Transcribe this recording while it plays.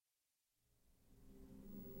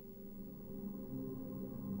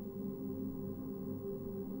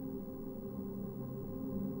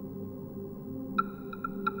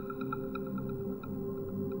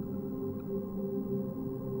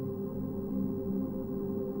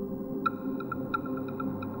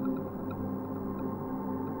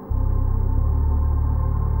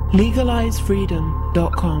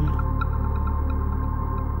LegalizeFreedom.com.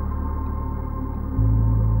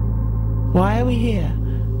 Why are we here?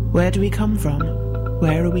 Where do we come from?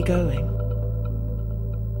 Where are we going?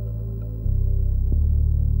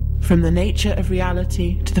 From the nature of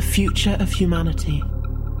reality to the future of humanity.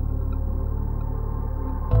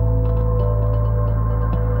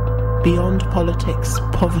 Beyond politics,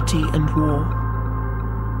 poverty and war.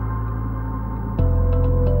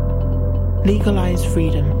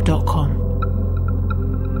 LegalizeFreedom.com.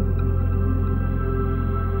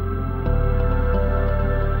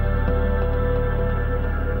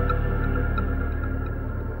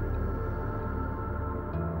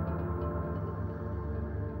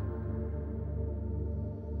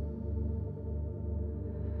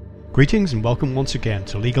 Greetings and welcome once again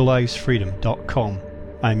to LegalizeFreedom.com.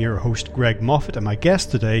 I'm your host Greg Moffat, and my guest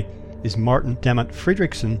today is Martin Demant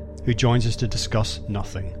Frederiksen, who joins us to discuss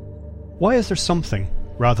nothing. Why is there something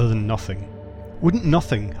rather than nothing? Wouldn't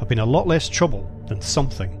nothing have been a lot less trouble than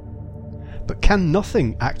something? But can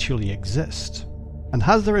nothing actually exist? And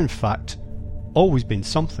has there in fact always been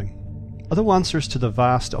something? Although answers to the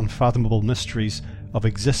vast, unfathomable mysteries of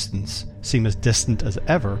existence seem as distant as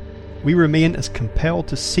ever, we remain as compelled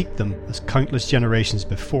to seek them as countless generations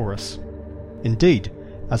before us. Indeed,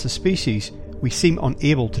 as a species, we seem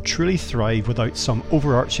unable to truly thrive without some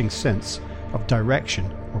overarching sense of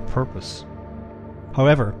direction or purpose.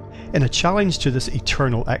 However, in a challenge to this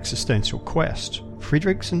eternal existential quest,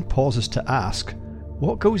 Frederiksen pauses to ask,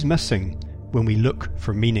 what goes missing when we look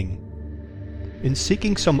for meaning? In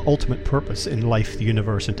seeking some ultimate purpose in life, the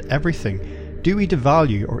universe, and everything, do we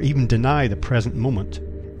devalue or even deny the present moment,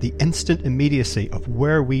 the instant immediacy of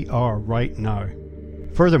where we are right now?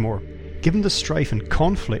 Furthermore, given the strife and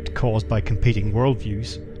conflict caused by competing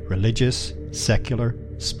worldviews, religious, secular,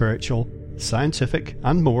 spiritual, scientific,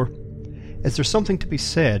 and more, is there something to be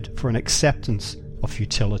said for an acceptance of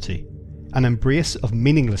futility, an embrace of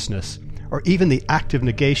meaninglessness, or even the active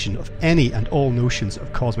negation of any and all notions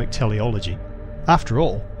of cosmic teleology? After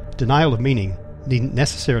all, denial of meaning needn't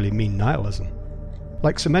necessarily mean nihilism.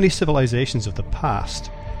 Like so many civilizations of the past,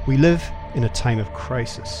 we live in a time of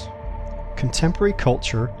crisis. Contemporary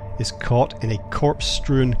culture is caught in a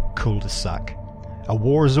corpse-strewn cul-de-sac, a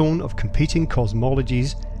war zone of competing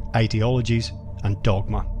cosmologies, ideologies, and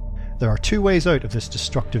dogma. There are two ways out of this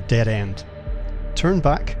destructive dead end: turn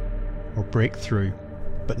back or break through,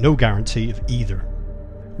 but no guarantee of either.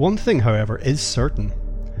 One thing, however, is certain: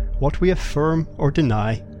 what we affirm or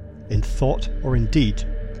deny, in thought or in deed,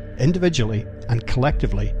 individually and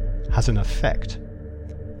collectively, has an effect.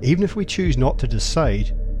 Even if we choose not to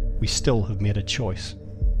decide, we still have made a choice.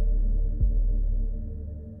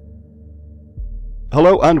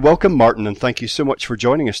 Hello and welcome, Martin, and thank you so much for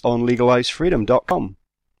joining us on LegalizeFreedom.com.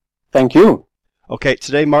 Thank you. Okay,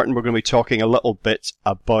 today, Martin, we're going to be talking a little bit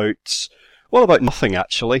about nothing,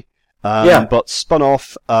 actually. But spun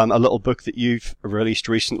off a little book that you've released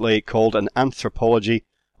recently called An Anthropology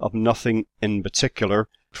of Nothing in Particular.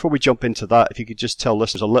 Before we jump into that, if you could just tell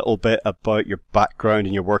listeners a little bit about your background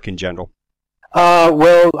and your work in general.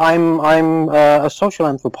 Well, I'm a social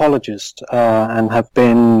anthropologist and have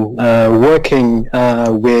been working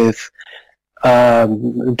with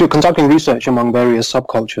conducting research among various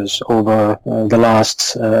subcultures over the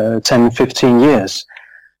last 10, 15 years.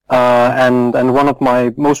 And one of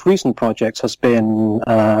my most recent projects has been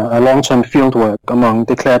a long-term fieldwork among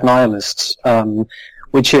declared nihilists,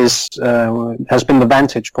 which has been the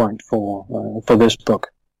vantage point for this book.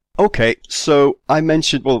 Okay, so I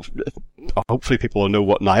mentioned, well, hopefully people will know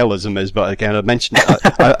what nihilism is, but again,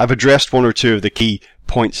 I've addressed one or two of the key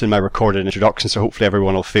points in my recorded introduction, so hopefully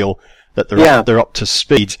everyone will feel that they're up to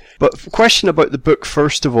speed. But question about the book,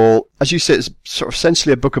 first of all, as you say, it's sort of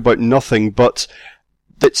essentially a book about nothing, but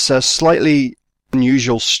it's a slightly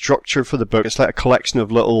unusual structure for the book. It's like a collection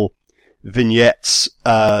of little vignettes,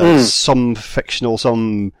 some fictional,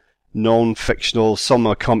 some non-fictional, some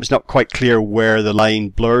are it's not quite clear where the line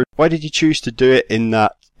blurred. Why did you choose to do it in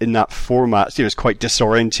that format? It's quite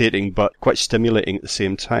disorientating, but quite stimulating at the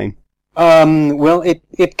same time. Well,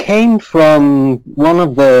 it came from one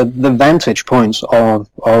of the vantage points of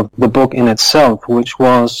the book in itself, which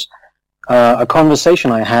was a conversation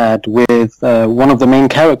I had with one of the main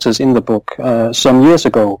characters in the book some years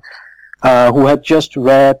ago, who had just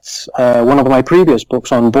read one of my previous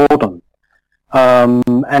books on boredom.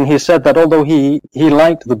 And he said that although he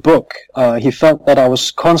liked the book, he felt that I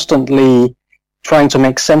was constantly trying to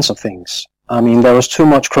make sense of things. I mean, there was too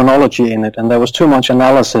much chronology in it, and there was too much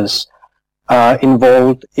analysis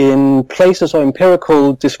involved in places or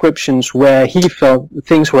empirical descriptions where he felt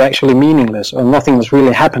things were actually meaningless or nothing was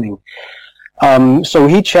really happening. So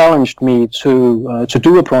he challenged me to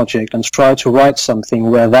do a project and try to write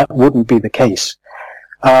something where that wouldn't be the case.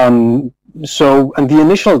 And the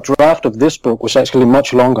initial draft of this book was actually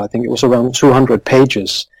much longer. I think it was around 200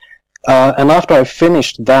 pages. And after I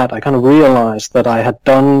finished that, I kind of realized that I had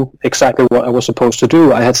done exactly what I was supposed to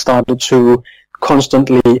do. I had started to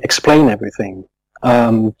constantly explain everything.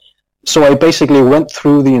 So I basically went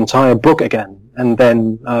through the entire book again, and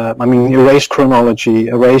then, erased chronology,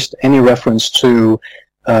 erased any reference to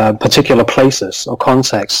particular places or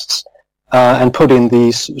contexts, and put in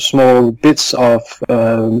these small bits of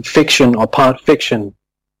fiction or part fiction,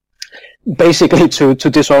 basically to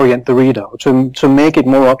disorient the reader, to make it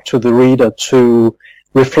more up to the reader to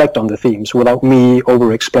reflect on the themes without me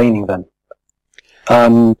over-explaining them.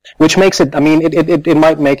 Which makes it, it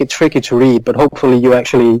might make it tricky to read, but hopefully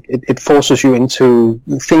it forces you into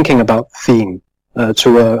thinking about theme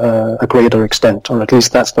to a greater extent, or at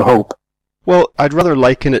least that's the hope. Well, I'd rather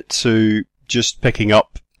liken it to just picking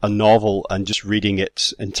up a novel and just reading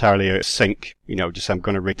it entirely out of sync. I'm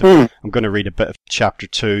going to read a bit of chapter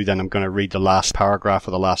 2, then I'm going to read the last paragraph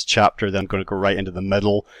of the last chapter, then I'm going to go right into the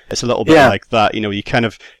middle. It's a little bit like that. You kind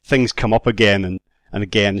of, things come up again and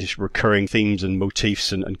again, just recurring themes and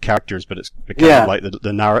motifs and characters, but it's kind of like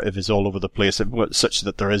the narrative is all over the place, such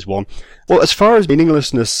that there is one. Well, as far as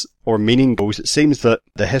meaninglessness or meaning goes, it seems that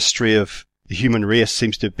the history of the human race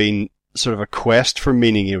seems to have been sort of a quest for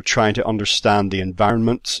meaning, trying to understand the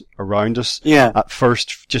environment around us. Yeah. At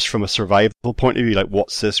first, just from a survival point of view, like,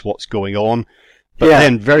 what's this, what's going on? But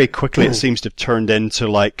then very quickly it seems to have turned into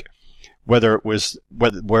like, where it was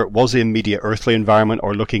the immediate earthly environment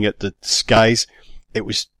or looking at the skies, it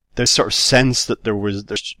was this sort of sense that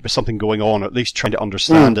there's something going on, or at least trying to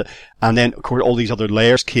understand it. And then, of course, all these other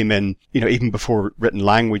layers came in, even before written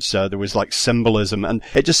language, there was like symbolism, and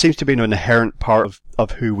it just seems to be an inherent part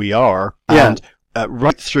of who we are. Yeah. And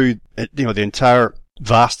right through, the entire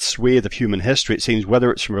vast swathe of human history, it seems,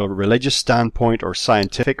 whether it's from a religious standpoint or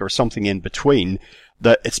scientific or something in between,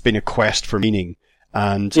 that it's been a quest for meaning.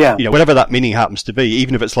 And, whatever that meaning happens to be,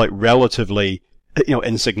 even if it's like relatively,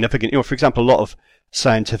 insignificant. For example, a lot of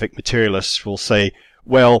scientific materialists will say,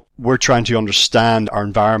 well, we're trying to understand our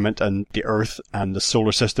environment and the Earth and the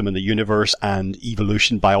solar system and the universe and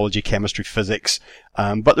evolution, biology, chemistry, physics,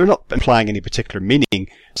 but they're not implying any particular meaning,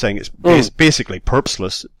 saying it's basically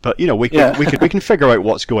purposeless. But we can figure out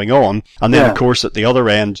what's going on, and then of course at the other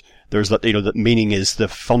end there's that that meaning is the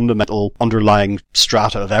fundamental underlying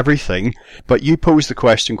strata of everything. But you posed the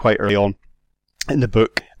question quite early on in the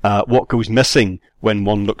book, what goes missing when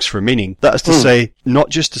one looks for meaning. That is to say,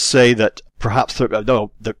 not just to say that perhaps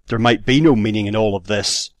there might be no meaning in all of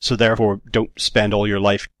this, so therefore don't spend all your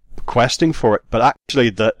life questing for it, but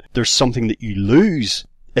actually that there's something that you lose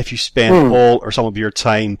if you spend all or some of your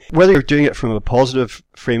time, whether you're doing it from a positive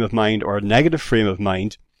frame of mind or a negative frame of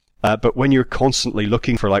mind, but when you're constantly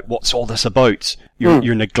looking for like, what's all this about,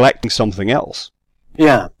 you're neglecting something else.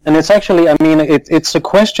 Yeah, and it's actually, it's a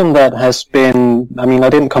question that has been, I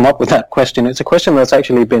didn't come up with that question. It's a question that's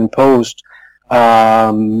actually been posed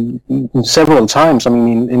several times.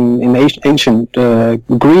 In ancient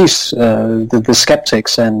Greece, the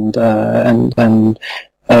skeptics and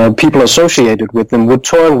people associated with them would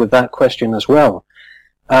toil with that question as well.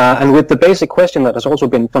 And with the basic question that has also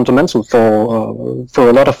been fundamental for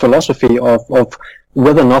a lot of philosophy of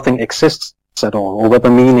whether nothing exists at all, or whether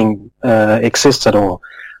meaning exists at all.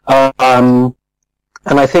 And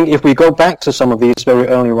I think if we go back to some of these very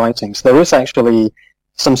early writings, there is actually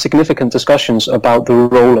some significant discussions about the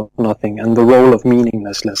role of nothing and the role of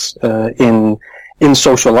meaninglessness in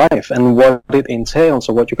social life, and what it entails,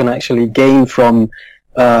 or what you can actually gain from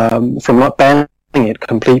not banning it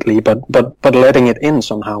completely, but letting it in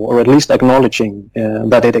somehow, or at least acknowledging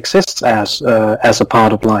that it exists as a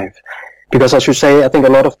part of life. Because, as you say, I think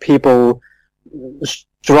a lot of people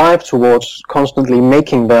strive towards constantly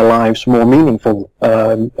making their lives more meaningful,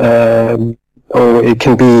 or it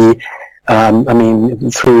can be,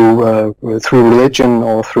 through religion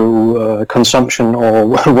or through consumption or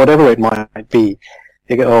whatever it might be,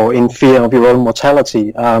 or in fear of your own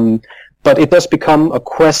mortality. But it does become a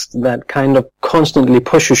quest that kind of constantly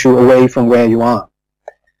pushes you away from where you are.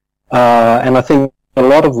 And I think a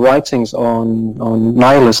lot of writings on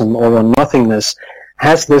nihilism or on nothingness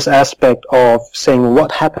has this aspect of saying,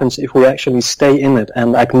 what happens if we actually stay in it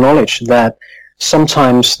and acknowledge that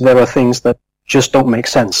sometimes there are things that just don't make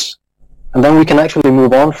sense, and then we can actually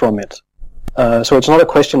move on from it. So it's not a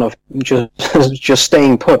question of just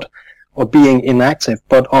staying put or being inactive,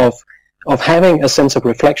 but of having a sense of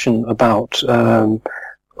reflection about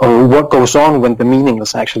or what goes on when the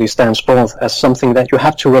meaningless actually stands forth as something that you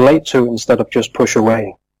have to relate to instead of just push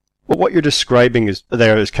away. Well, what you're describing is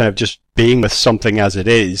kind of just being with something as it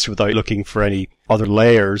is without looking for any other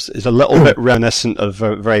layers is a little bit reminiscent of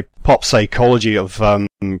very pop psychology of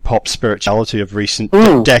pop spirituality of recent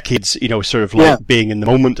decades, sort of like being in the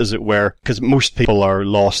moment, as it were, because most people are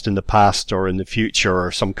lost in the past or in the future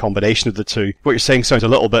or some combination of the two. What you're saying sounds a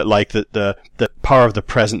little bit like the power of the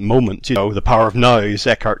present moment, the power of now, as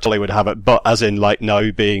Eckhart Tolle would have it, but as in like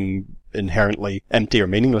now being inherently empty or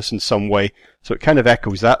meaningless in some way. So it kind of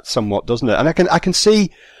echoes that somewhat, doesn't it? And I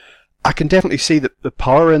can definitely see the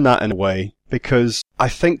power in that in a way, because I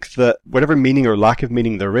think that whatever meaning or lack of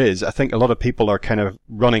meaning there is, I think a lot of people are kind of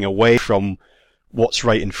running away from what's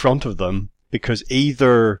right in front of them, because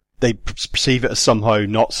either they perceive it as somehow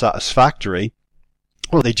not satisfactory,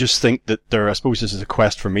 or they just think that I suppose this is a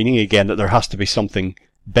quest for meaning again, that there has to be something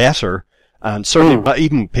better. And certainly,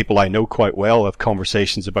 even people I know quite well have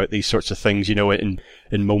conversations about these sorts of things, in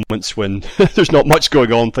moments when there's not much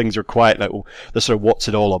going on, things are quiet, like, the sort of what's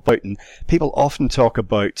it all about. And people often talk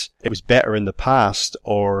about it was better in the past,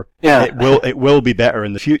 or it will be better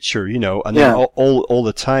in the future, and then all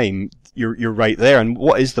the time, you're right there. And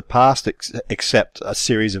what is the past except a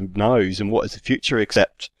series of nows, and what is the future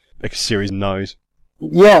except a series of nows?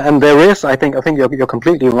 Yeah, and there is, I think you're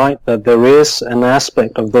completely right that there is an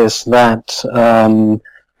aspect of this that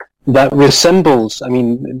resembles,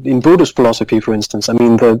 in Buddhist philosophy, for instance,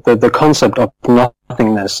 the concept of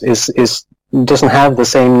nothingness doesn't have the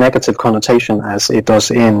same negative connotation as it does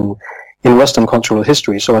in Western cultural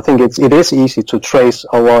history. So I think it is easy to trace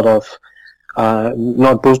a lot of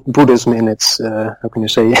not Buddhism in its, how can you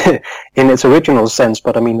say, in its original sense,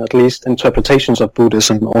 but at least interpretations of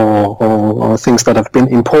Buddhism or things that have been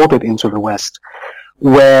imported into the West,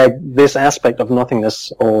 where this aspect of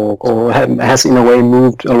nothingness or has in a way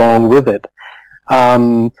moved along with it.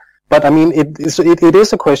 But it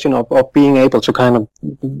is a question of being able to kind of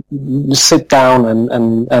sit down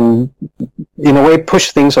and in a way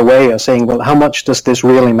push things away, or saying, well, how much does this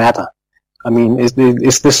really matter?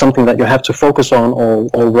 Is this something that you have to focus on or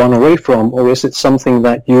run away from, or is it something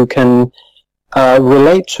that you can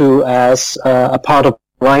relate to as a part of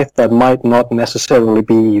life that might not necessarily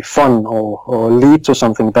be fun or lead to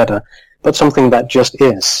something better, but something that just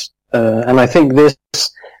is? And I think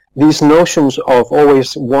these notions of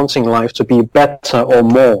always wanting life to be better or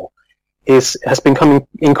more has become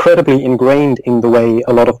incredibly ingrained in the way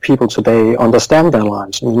a lot of people today understand their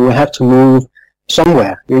lives. And you have to move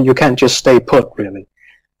somewhere. You can't just stay put, really.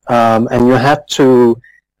 And you have to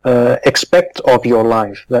expect of your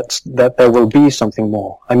life that there will be something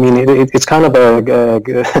more. It's kind of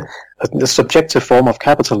a subjective form of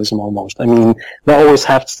capitalism almost. There always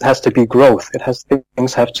has to be growth.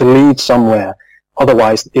 Things have to lead somewhere.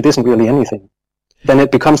 Otherwise, it isn't really anything. Then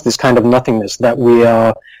it becomes this kind of nothingness that we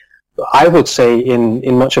are, I would say,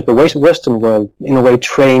 in much of the Western world, in a way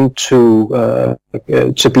trained to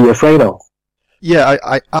be afraid of. Yeah,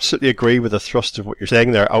 I absolutely agree with the thrust of what you're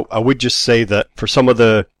saying there. I would just say that for some of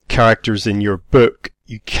the characters in your book,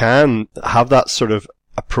 you can have that sort of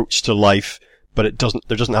approach to life, but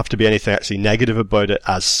there doesn't have to be anything actually negative about it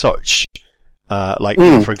as such.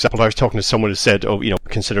 For example, I was talking to someone who said,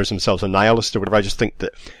 considers themselves a nihilist or whatever. I just think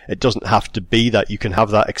that it doesn't have to be that. You can have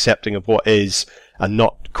that accepting of what is and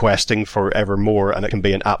not questing for ever more, and it can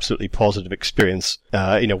be an absolutely positive experience,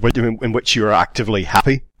 in which you are actively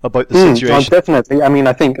happy about the situation. Definitely.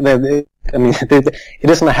 I think it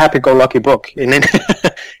isn't a happy-go-lucky book in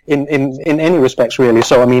any respects, really.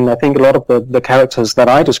 So, I think a lot of the characters that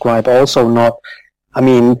I describe also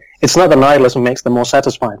it's not the nihilism makes them more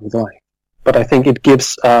satisfied with life, but I think it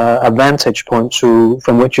gives a vantage point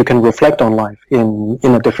from which you can reflect on life in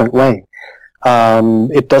a different way.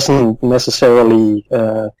 It doesn't necessarily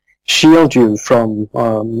shield you from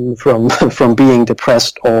being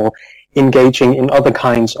depressed or engaging in other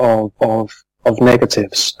kinds of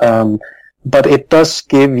negatives. But it does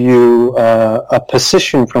give you a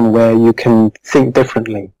position from where you can think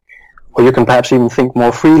differently, or you can perhaps even think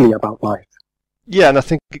more freely about life. Yeah, and I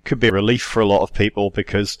think it could be a relief for a lot of people,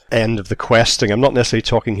 because end of the questing, I'm not necessarily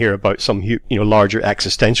talking here about some larger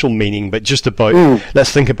existential meaning, but just about,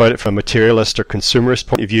 let's think about it from a materialist or consumerist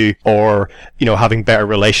point of view, or, having better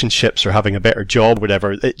relationships or having a better job,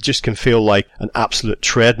 whatever. It just can feel like an absolute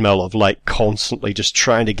treadmill of constantly just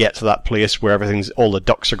trying to get to that place where all the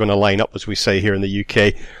ducks are going to line up, as we say here in the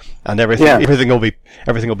UK. And everything will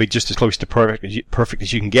be just as close to perfect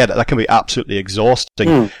as you can get it. That can be absolutely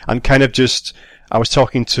exhausting. And kind of just, I was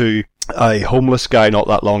talking to a homeless guy not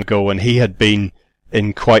that long ago, and he had been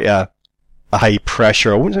in quite a a high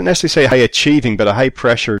pressure, I wouldn't necessarily say high achieving, but a high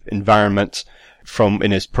pressure environment from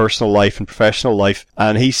in his personal life and professional life.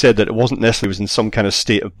 And he said that it wasn't necessarily was in some kind of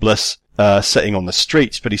state of bliss, sitting on the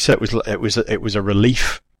streets, but he said it was a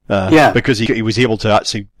relief. Because he was able to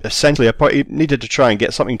actually, essentially, he needed to try and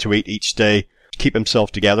get something to eat each day, keep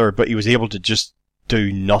himself together, but he was able to just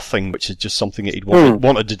do nothing, which is just something that he'd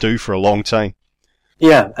wanted to do for a long time.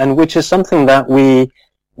 Yeah, and which is something that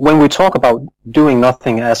when we talk about doing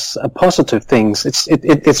nothing as a positive thing,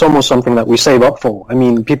 it's almost something that we save up for. I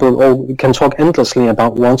mean, people can talk endlessly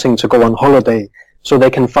about wanting to go on holiday so they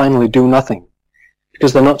can finally do nothing,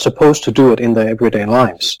 because they're not supposed to do it in their everyday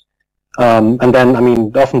lives. And then, I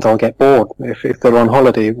mean, often they'll get bored if they're on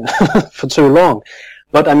holiday for too long.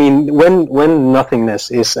 But I mean, when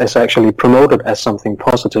nothingness is actually promoted as something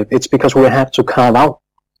positive, it's because we have to carve out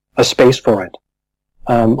a space for it.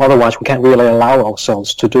 Otherwise, we can't really allow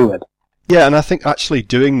ourselves to do it. Yeah, and I think actually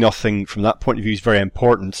doing nothing from that point of view is very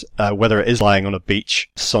important, whether it is lying on a beach,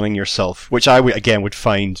 sunning yourself, which I would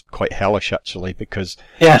find quite hellish actually, because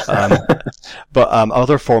but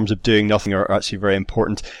other forms of doing nothing are actually very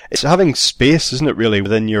important. It's having space, isn't it, really,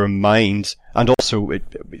 within your mind, and also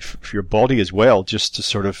for your body as well, just to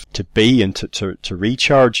sort of to be and to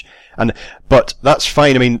recharge. But that's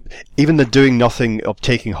fine. I mean, even the doing nothing of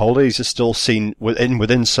taking holidays is still seen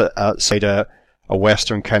within outside a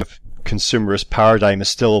Western kind of consumerist paradigm is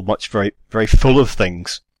still very, very full of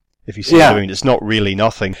things. If you see doing, it's not really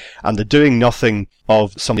nothing. And the doing nothing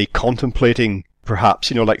of somebody contemplating,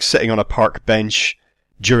 perhaps, like sitting on a park bench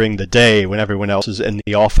during the day when everyone else is in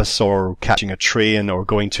the office or catching a train or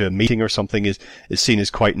going to a meeting or something is seen as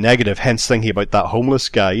quite negative. Hence thinking about that homeless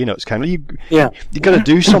guy, it's kind of, you got to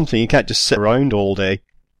do something. You can't just sit around all day.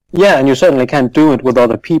 Yeah, and you certainly can't do it with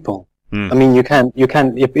other people. I mean, you can,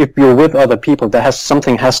 if you're with other people,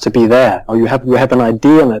 something has to be there, or you have an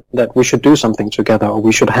idea that we should do something together, or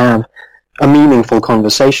we should have a meaningful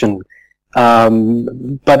conversation.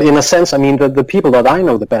 But in a sense, I mean, the people that I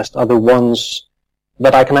know the best are the ones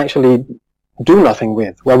that I can actually do nothing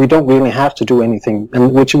with, where we don't really have to do anything,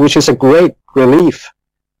 and which is a great relief,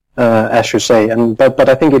 as you say. But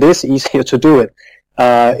I think it is easier to do it,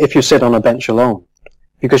 if you sit on a bench alone,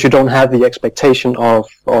 because you don't have the expectation of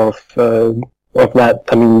that,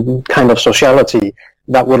 I mean, kind of sociality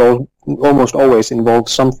that would almost always involve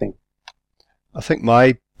something. I think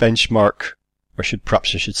my benchmark, or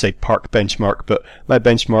perhaps I should say park benchmark, but my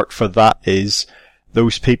benchmark for that is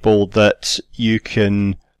those people that you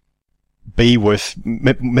can be with.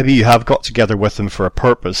 Maybe you have got together with them for a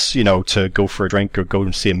purpose, to go for a drink or go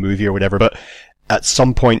and see a movie or whatever, but at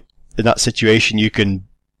some point in that situation you can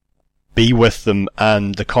be with them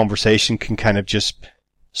and the conversation can kind of just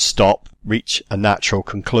stop, reach a natural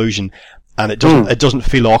conclusion, and it doesn't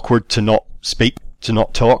feel awkward to not speak, to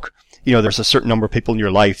not talk. There's a certain number of people in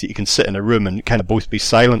your life that you can sit in a room and kind of both be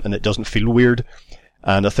silent and it doesn't feel weird.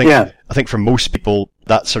 And I think for most people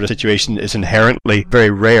that sort of situation is inherently very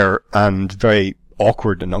rare and very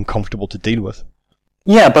awkward and uncomfortable to deal with.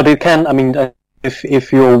 Yeah, but it can, I mean,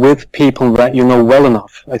 if you're with people that you know well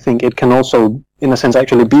enough, I think it can also, in a sense,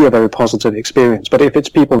 actually be a very positive experience. But if it's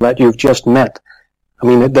people that you've just met, I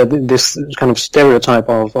mean, this kind of stereotype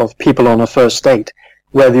of people on a first date,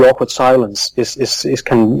 where the awkward silence is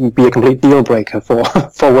can be a complete deal breaker for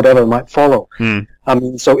whatever might follow. I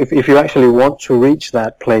mean, so if you actually want to reach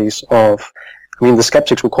that place of, I mean, the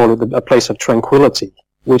skeptics will call it a place of tranquility,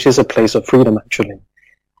 which is a place of freedom, actually,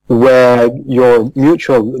 where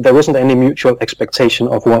there isn't any mutual expectation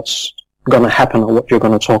of what's going to happen or what you're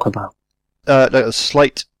going to talk about. A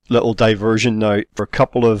slight little diversion now for a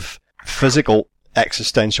couple of physical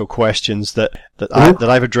existential questions that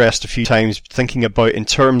I've addressed a few times, thinking about in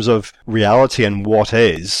terms of reality and what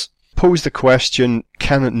is. Pose the question,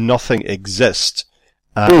 can nothing exist?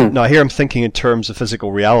 Now here I'm thinking in terms of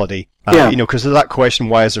physical reality, because of that question,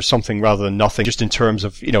 why is there something rather than nothing, just in terms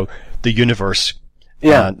of, the universe,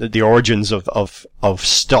 the origins of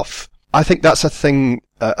stuff. I think that's a thing,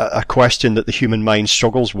 a question that the human mind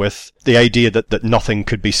struggles with, the idea that nothing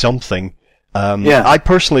could be something. I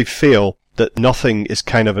personally feel that nothing is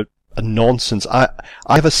kind of a nonsense. I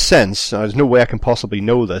have a sense, there's no way I can possibly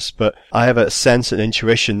know this, but I have a sense and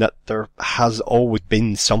intuition that there has always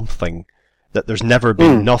been something, that there's never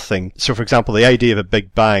been nothing. So for example, the idea of a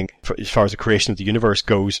Big Bang, as far as the creation of the universe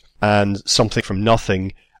goes, and something from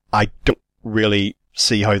nothing, I don't really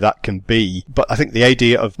see how that can be. But I think the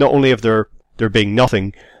idea of not only of there being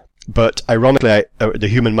nothing, but ironically, the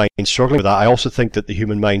human mind struggling with that, I also think that the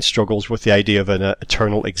human mind struggles with the idea of an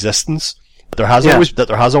eternal existence. There has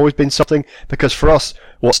always been something, because for us,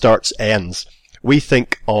 what starts ends. We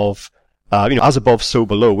think of as above, so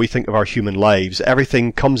below. We think of our human lives.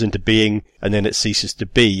 Everything comes into being and then it ceases to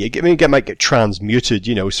be. It might get transmuted,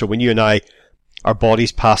 so when you and I, our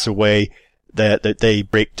bodies pass away, they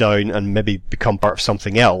break down and maybe become part of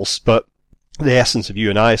something else, but the essence of you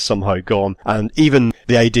and I is somehow gone. And even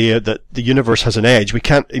the idea that the universe has an edge, we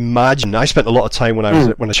can't imagine. I spent a lot of time when I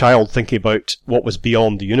was a child thinking about what was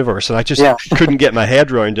beyond the universe, and I just couldn't get my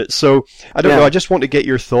head around it. So I don't know. I just want to get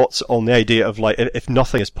your thoughts on the idea of like, if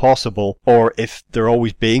nothing is possible, or if there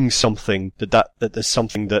always being something that is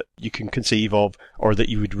something that you can conceive of, or that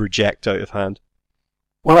you would reject out of hand.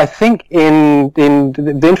 Well, I think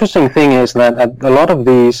the interesting thing is that a lot of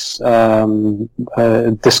these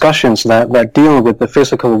discussions that deal with the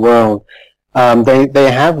physical world,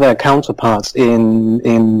 they have their counterparts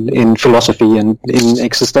in philosophy and in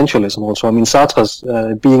existentialism also. I mean, Sartre's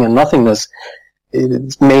being and nothingness,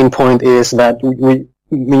 its main point is that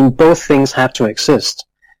both things have to exist.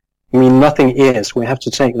 Nothing is. We have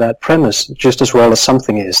to take that premise just as well as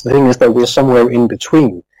something is. The thing is that we're somewhere in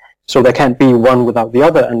between. So there can't be one without the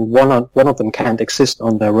other, and one of them can't exist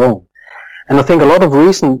on their own. And I think a lot of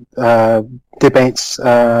recent debates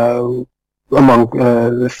among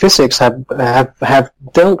physics have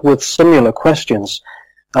dealt with similar questions,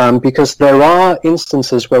 because there are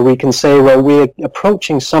instances where we can say, well, we're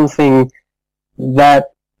approaching something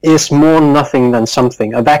that is more nothing than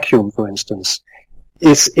something. A vacuum, for instance,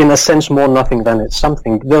 is in a sense more nothing than it's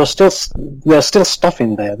something. There's still stuff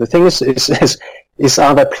in there. The thing is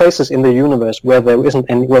are there places in the universe where there isn't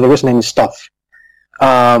any stuff?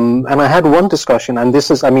 And I had one discussion, and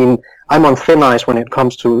this is, I'm on thin ice when it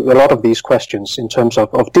comes to a lot of these questions in terms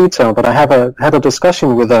of detail, but I had a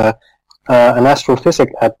discussion with an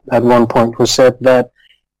astrophysicist at one point who said that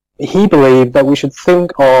he believed that we should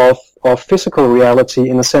think of physical reality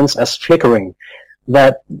in a sense as flickering,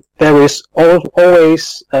 that there is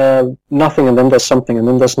always nothing, and then there's something, and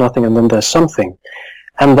then there's nothing, and then there's something.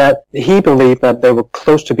 And that he believed that they were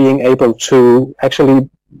close to being able to actually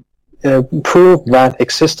prove that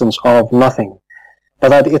existence of nothing. But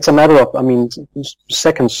that it's a matter of,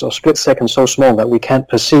 seconds or split seconds so small that we can't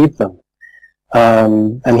perceive them.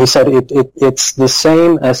 And he said it's the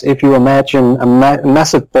same as if you imagine a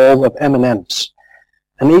massive ball of M&Ms.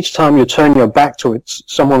 And each time you turn your back to it,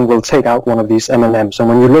 someone will take out one of these M&Ms. And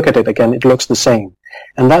when you look at it again, it looks the same.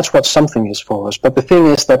 And that's what something is for us. But the thing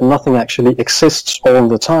is that nothing actually exists all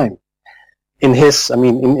the time in his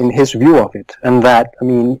view of it. And that,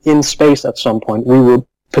 in space at some point, we would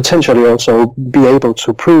potentially also be able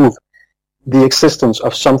to prove the existence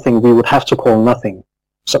of something we would have to call nothing.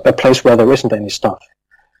 So a place where there isn't any stuff.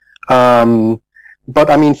 But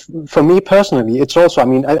for me personally, it's also,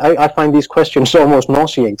 I find these questions almost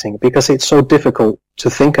nauseating because it's so difficult to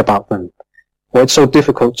think about them. Or it's so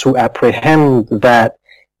difficult to apprehend that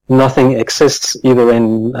nothing exists either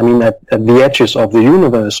at the edges of the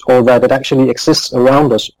universe, or that it actually exists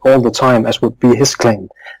around us all the time, as would be his claim.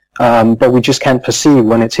 But we just can't perceive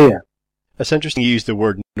when it's here. It's interesting you use the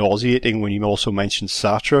word nauseating when you also mentioned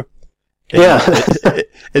Sartre.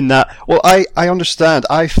 In that, well, I understand.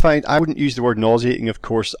 I wouldn't use the word nauseating, of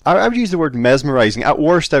course. I would use the word mesmerizing. At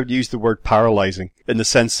worst, I would use the word paralyzing, in the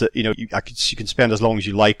sense that, you can spend as long as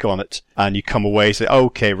you like on it, and you come away and say, oh,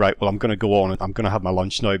 okay, right, well, I'm going to go on, and I'm going to have my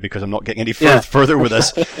lunch now because I'm not getting any further with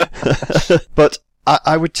this. But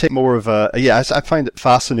I would take more of I find it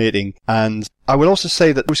fascinating, and I would also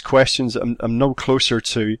say that those questions I'm no closer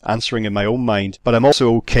to answering in my own mind, but I'm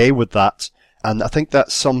also okay with that, and I think that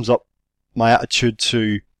sums up my attitude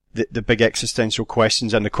to the big existential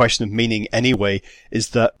questions and the question of meaning anyway,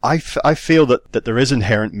 is that I feel that there is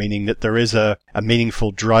inherent meaning, that there is a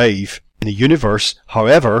meaningful drive in the universe.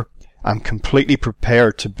 However, I'm completely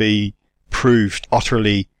prepared to be proved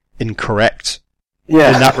utterly incorrect in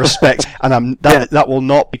that respect, and that will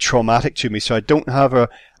not be traumatic to me. So I don't have a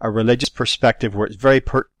religious perspective where it's very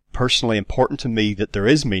personally important to me that there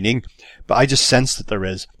is meaning, but I just sense that there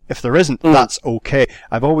is. If there isn't, that's okay.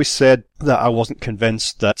 I've always said that I wasn't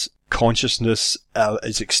convinced that consciousness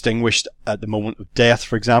is extinguished at the moment of death,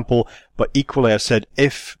 for example, but equally I've said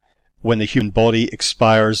if when the human body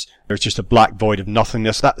expires there's just a black void of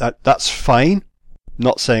nothingness, that's fine.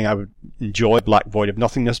 Not saying I would enjoy a black void of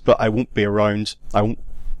nothingness, but I won't be around. I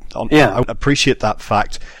appreciate that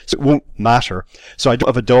fact, so it won't matter. So I don't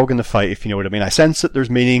have a dog in the fight, if you know what I mean. I sense that there's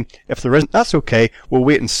meaning. If there isn't, that's okay. We'll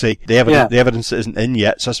wait and see. The evidence isn't in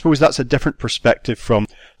yet. So I suppose that's a different perspective from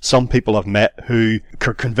some people I've met who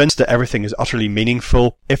are convinced that everything is utterly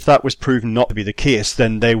meaningful. If that was proven not to be the case,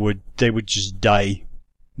 then they would just die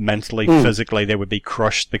mentally, physically. They would be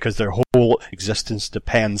crushed because their whole existence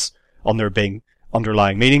depends on there being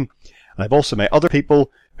underlying meaning. And I've also met other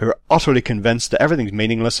people who are utterly convinced that everything's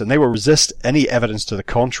meaningless, and they will resist any evidence to the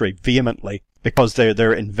contrary vehemently because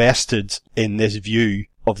they're invested in this view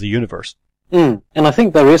of the universe. And I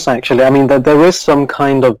think there is actually, there is some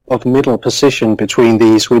kind of middle position between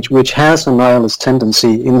these, which has a nihilist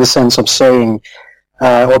tendency in the sense of saying,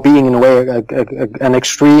 or being in a way an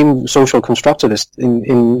extreme social constructivist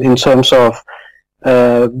in terms of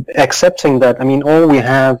accepting that, all we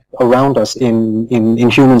have around us in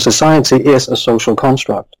human society is a social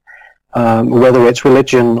construct. Whether it's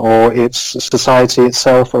religion or it's society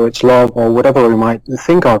itself or it's love or whatever we might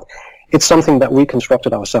think of, it's something that we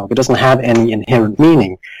constructed ourselves. It doesn't have any inherent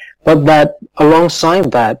meaning. But that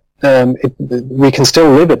alongside that, we can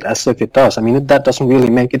still live it as if it does.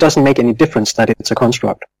 That doesn't make any difference that it's a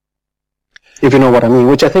construct. If you know what I mean,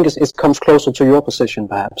 which I think it comes closer to your position,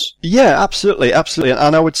 perhaps. Yeah, absolutely.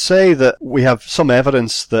 And I would say that we have some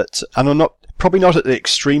evidence that, and I'm probably not at the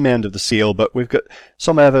extreme end of the scale, but we've got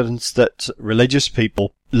some evidence that religious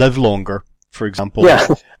people live longer, for example. Yeah.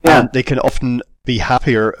 And they can often be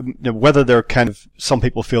happier, whether they're some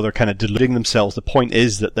people feel they're kind of deluding themselves. The point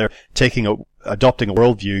is that they're adopting a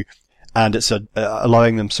worldview, and it's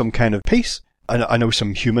allowing them some kind of peace. I know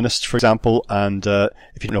some humanists, for example, and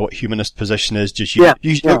if you don't know what humanist position is, just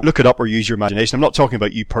look it up or use your imagination. I'm not talking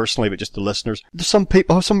about you personally, but just the listeners. There's some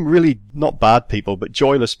people, some really not bad people, but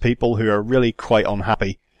joyless people who are really quite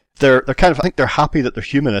unhappy. I think they're happy that they're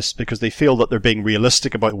humanists because they feel that they're being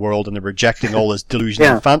realistic about the world and they're rejecting all this delusion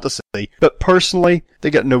and fantasy. But personally,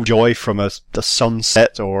 they get no joy from a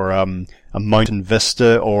sunset or a mountain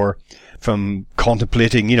vista or from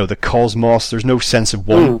contemplating, the cosmos. There's no sense of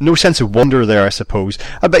wonder there, I suppose.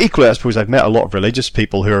 But equally, I suppose I've met a lot of religious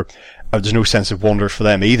people who there's no sense of wonder for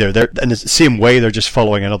them either. They're in the same way, they're just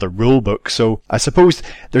following another rule book. So I suppose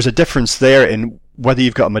there's a difference there in whether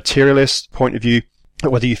you've got a materialist point of view,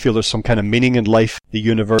 whether you feel there's some kind of meaning in life, the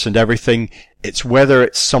universe and everything. It's whether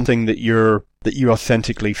it's something that you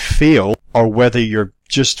authentically feel, or whether you're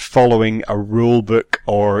just following a rule book,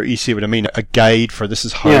 or you see what I mean, a guide for this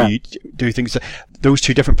is how you do things. Those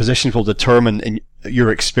two different positions will determine in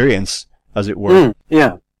your experience, as it were.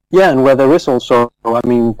 Yeah, and where there is also,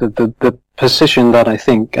 the position that I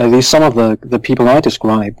think, at least some of the people I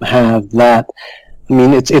describe have that,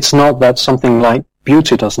 it's not that something like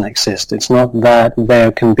beauty doesn't exist. It's not that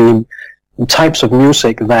there can be types of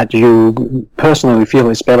music that you personally feel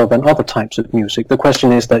is better than other types of music. The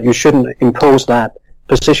question is that you shouldn't impose that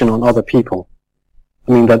position on other people.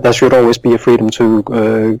 That there should always be a freedom to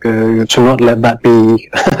not let that be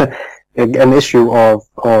an issue of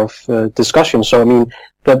discussion. So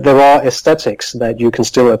that there are aesthetics that you can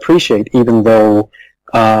still appreciate, even though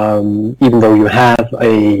you have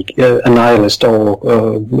a nihilist or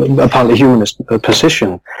a partly humanist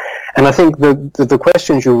position. And I think the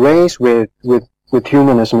questions you raise with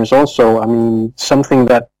humanism is also, something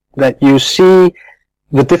that you see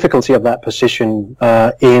the difficulty of that position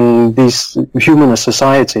in these humanist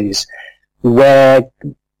societies, where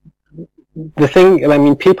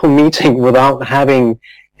people meeting without having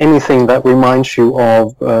anything that reminds you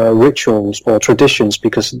of rituals or traditions,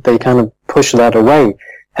 because they kind of push that away,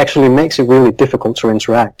 actually makes it really difficult to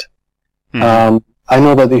interact. I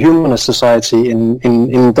know that the Humanist Society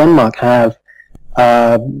in Denmark have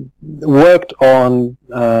worked on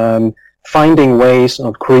finding ways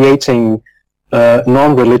of creating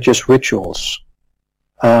non-religious rituals,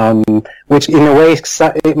 which in a way,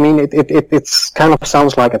 it's kind of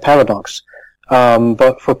sounds like a paradox.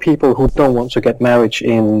 But for people who don't want to get married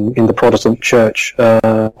in the Protestant church,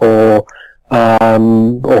 or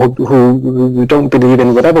who don't believe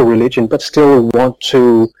in whatever religion, but still want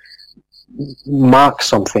to mark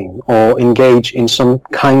something or engage in some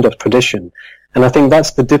kind of tradition. And I think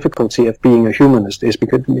that's the difficulty of being a humanist, is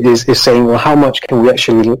saying, well, how much can we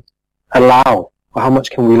actually allow, or how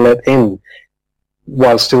much can we let in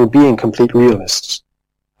while still being complete realists?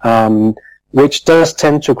 Which does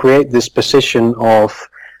tend to create this position of,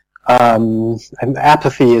 and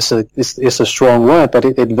apathy is a strong word, but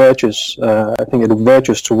it verges, I think it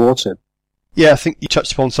verges towards it. Yeah, I think you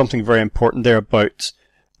touched upon something very important there about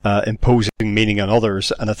imposing meaning on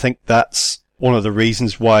others, and I think that's one of the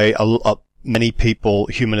reasons why many people,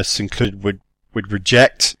 humanists included, would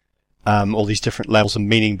reject all these different levels of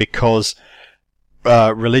meaning, because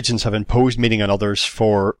religions have imposed meaning on others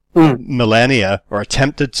for millennia, or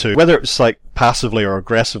attempted to, whether it's like passively or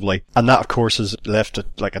aggressively, and that of course has left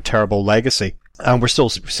a terrible legacy, and we're still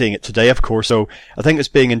seeing it today, of course. So I think it's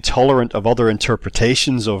being intolerant of other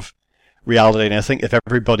interpretations of reality. And I think if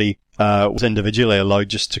everybody was individually allowed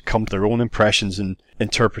just to come to their own impressions and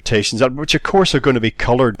interpretations, which of course are going to be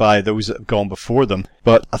coloured by those that have gone before them,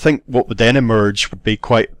 but I think what would then emerge would be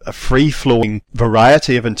quite a free-flowing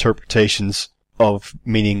variety of interpretations of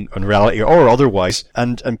meaning and reality or otherwise,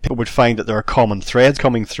 and people would find that there are common threads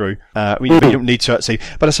coming through. You don't need to say,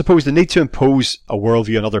 but I suppose the need to impose a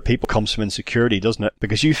worldview on other people comes from insecurity, doesn't it?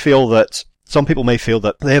 Because you feel that some people may feel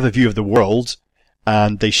that they have a view of the world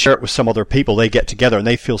and they share it with some other people, they get together and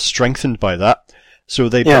they feel strengthened by that. So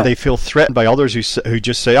they feel threatened by others who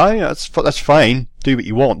just say, oh yeah, that's fine, do what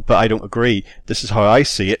you want, but I don't agree. This is how I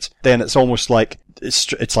see it. Then it's almost like,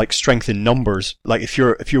 it's like strength in numbers. Like if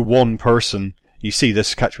you're one person, you see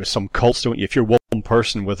this catch with some cults, don't you? If you're one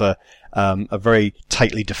person with a very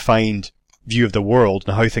tightly defined view of the world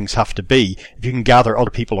and how things have to be, if you can gather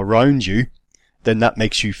other people around you, then that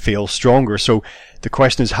makes you feel stronger. So the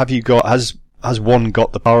question is, has one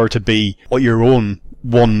got the power to be your own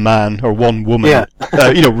one man or one woman,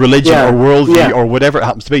 religion or worldview or whatever it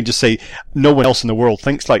happens to be? Just say, no one else in the world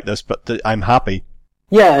thinks like this, but I'm happy.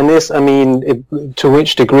 Yeah, and this, to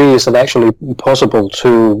which degree is it actually possible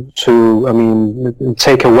to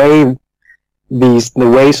take away the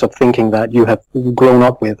ways of thinking that you have grown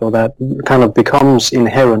up with, or that kind of becomes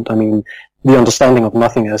inherent? The understanding of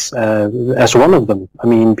nothing as one of them.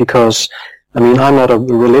 Because I'm not a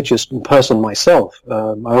religious person myself.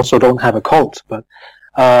 I also don't have a cult, but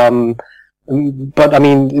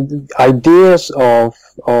ideas of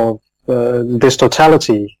this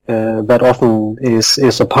totality that often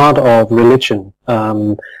is a part of religion,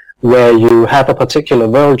 where you have a particular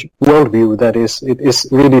worldview that is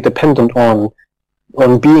really dependent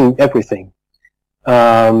on being everything.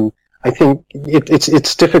 I think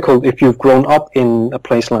it's difficult if you've grown up in a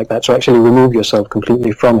place like that to actually remove yourself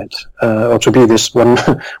completely from it, or to be this one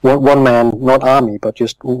man, not army, but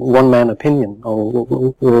just one man opinion or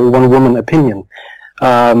one woman opinion.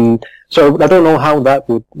 So I don't know how that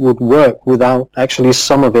would work without actually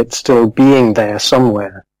some of it still being there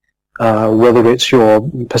somewhere, whether it's your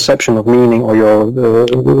perception of meaning or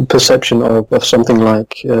your perception of something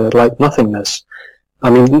like nothingness.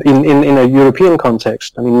 In a European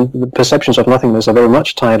context, the perceptions of nothingness are very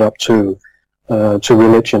much tied up to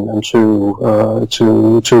religion and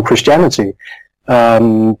to Christianity,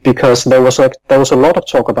 because there was a lot of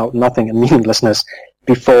talk about nothing and meaninglessness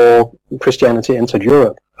before Christianity entered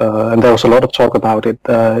Europe, and there was a lot of talk about it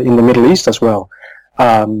in the Middle East as well,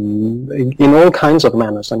 in all kinds of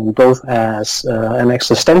manners. Both as an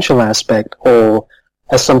existential aspect or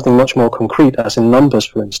as something much more concrete, as in numbers,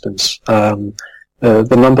 for instance.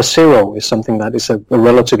 The number 0 is something that is a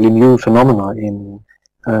relatively new phenomenon in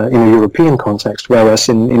a European context, whereas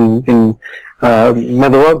in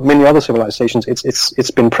many other civilizations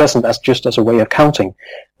it's been present as a way of counting,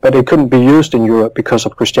 but it couldn't be used in Europe because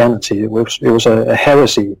of Christianity. It was a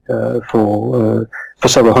heresy for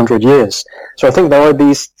several hundred years. So I think there are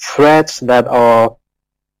these threads that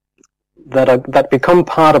become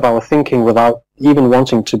part of our thinking without even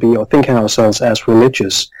wanting to be or thinking ourselves as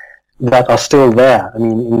religious, that are still there.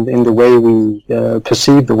 In the way we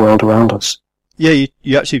perceive the world around us. Yeah,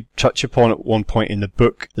 you actually touch upon at one point in the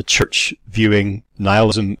book the church viewing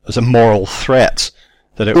nihilism as a moral threat,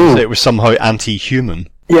 that it was somehow anti-human.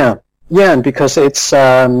 Yeah, and because it's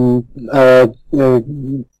there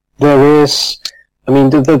is.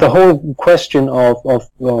 The whole question of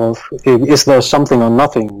is there something or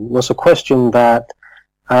nothing was a question that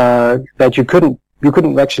you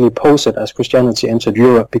couldn't actually pose it as Christianity entered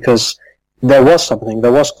Europe, because there was something,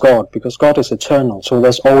 there was God, because God is eternal, so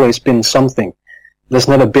there's always been something. There's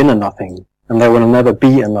never been a nothing, and there will never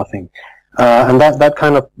be a nothing. And that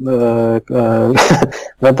kind of,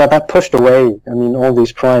 that pushed away, all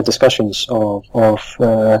these prior discussions of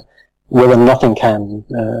whether nothing can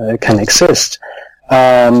exist.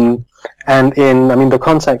 And in, the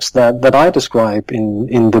context that I describe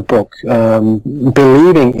in the book,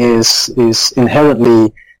 believing is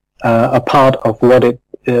inherently a part of what it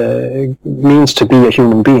means to be a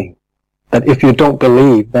human being. That if you don't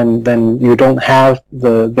believe, then you don't have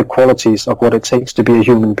the qualities of what it takes to be a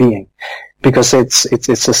human being, because it's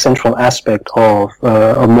a central aspect of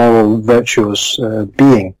a moral, virtuous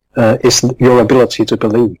being, is your ability to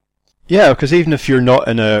believe. Yeah, because even if you're not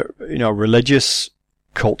in a religious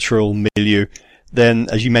cultural milieu, then,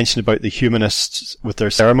 as you mentioned about the humanists with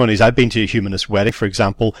their ceremonies, I've been to a humanist wedding, for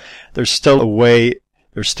example, there's still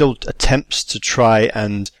attempts to try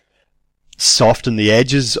and soften the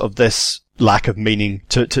edges of this lack of meaning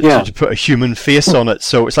to put a human face on it.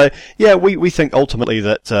 So it's like, we think ultimately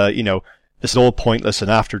that, this is all pointless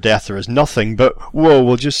and after death there is nothing, but whoa,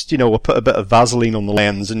 we'll just, we'll put a bit of Vaseline on the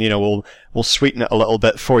lens and, we'll sweeten it a little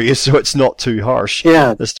bit for you so it's not too harsh.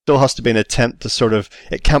 Yeah. There still has to be an attempt to sort of,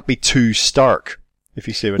 it can't be too stark, if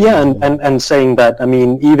you see what I mean. Yeah, and saying that,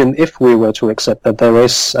 even if we were to accept that there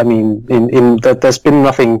is, that there's been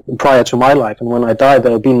nothing prior to my life, and when I die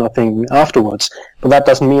there'll be nothing afterwards, but that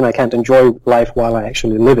doesn't mean I can't enjoy life while I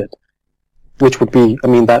actually live it. Which would be,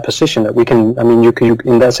 that position that we can, you can,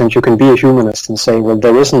 in that sense, you can be a humanist and say, well,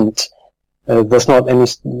 there's not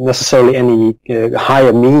necessarily any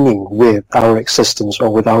higher meaning with our existence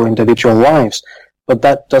or with our individual lives, but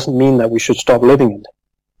that doesn't mean that we should stop living it.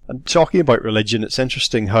 And talking about religion, it's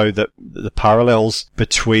interesting how the parallels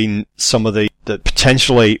between some of the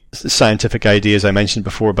potentially scientific ideas I mentioned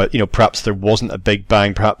before about, perhaps there wasn't a Big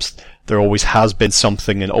Bang, perhaps there always has been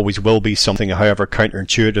something and always will be something, however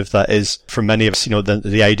counterintuitive that is for many of us,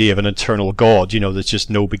 the idea of an eternal God, there's just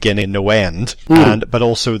no beginning and no end. But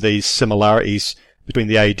also these similarities between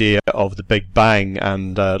the idea of the Big Bang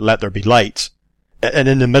and let there be light. And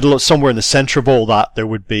in the middle, somewhere in the center of all that, there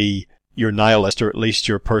would be your nihilist, or at least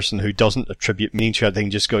your person who doesn't attribute meaning to anything,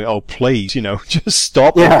 just going, oh, please, just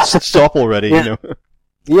stop, stop already,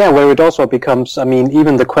 Yeah, where it also becomes,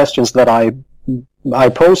 even the questions that I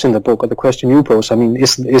pose in the book, or the question you pose,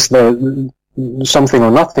 is there something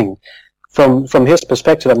or nothing? From his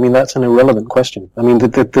perspective, that's an irrelevant question.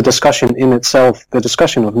 The discussion in itself, the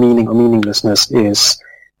discussion of meaning or meaninglessness is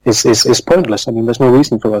pointless. There's no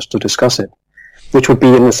reason for us to discuss it, which would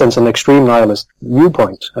be, in a sense, an extreme nihilist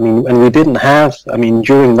viewpoint. And we didn't have,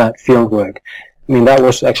 during that field work, that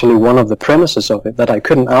was actually one of the premises of it, that I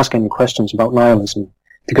couldn't ask any questions about nihilism,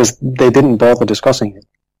 because they didn't bother discussing it.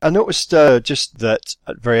 I noticed just that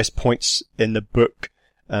at various points in the book,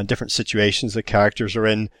 different situations the characters are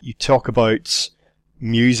in, you talk about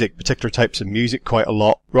music, particular types of music quite a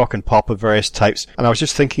lot, rock and pop of various types, and I was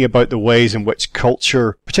just thinking about the ways in which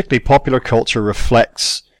culture, particularly popular culture,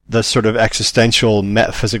 reflects the sort of existential,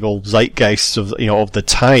 metaphysical zeitgeist of the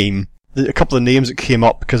time. A couple of names that came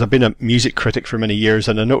up, because I've been a music critic for many years,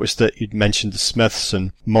 and I noticed that you'd mentioned the Smiths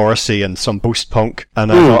and Morrissey and some post-punk,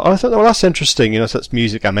 and I thought, well, that's interesting, so that's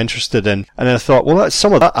music I'm interested in. And then I thought, well,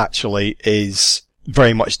 some of that actually is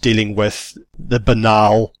very much dealing with the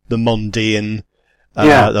banal, the mundane,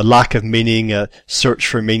 the lack of meaning, a search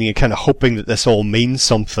for meaning, and kind of hoping that this all means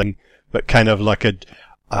something, but kind of like a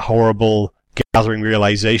horrible gathering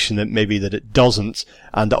realization that maybe that it doesn't,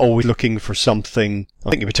 and always looking for something. I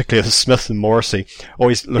think particularly of Smith and Morrissey,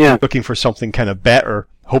 always looking for something kind of better,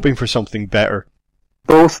 hoping for something better.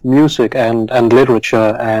 Both music and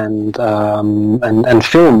literature and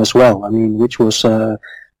film as well. Which was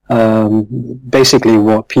basically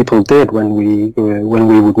what people did when we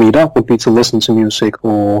would meet up, would be to listen to music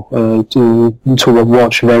or to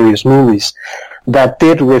watch various movies. That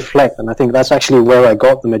did reflect, and I think that's actually where I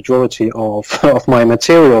got the majority of my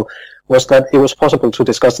material, was that it was possible to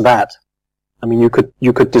discuss that. You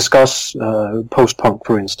could discuss post-punk,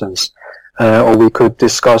 for instance, or we could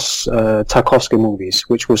discuss Tarkovsky movies,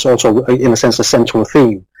 which was also, in a sense, a central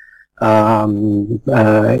theme in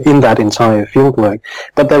that entire fieldwork.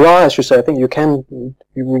 But there are, as you say, I think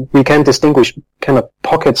we can distinguish kind of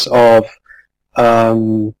pockets of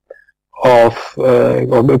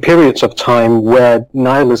periods of time where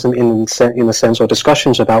nihilism, in a sense, or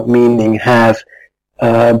discussions about meaning have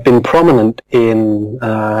been prominent in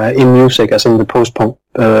music, as in the post-punk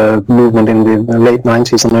movement in the late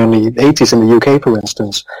 90s and early 80s in the UK, for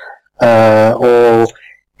instance,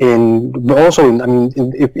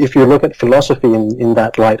 if you look at philosophy in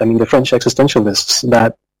that light, the French existentialists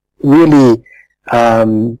that really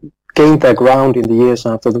gained their ground in the years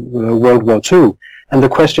after World War II, and the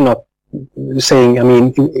question of saying,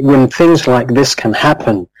 when things like this can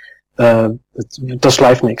happen, does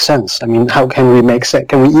life make sense? How can we make sense?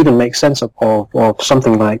 Can we even make sense of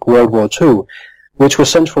something like World War II, which was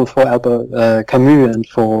central for Albert Camus and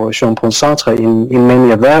for Jean-Paul Sartre in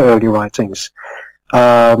many of their early writings?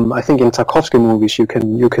 I think in Tarkovsky movies you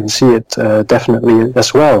can see it definitely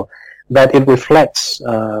as well, that it reflects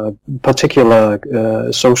particular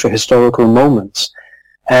socio-historical moments.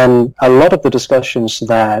 And a lot of the discussions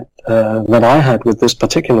that I had with this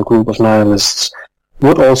particular group of nihilists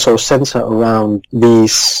would also center around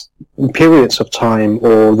these periods of time,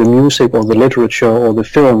 or the music, or the literature, or the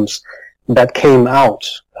films that came out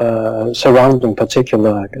surrounding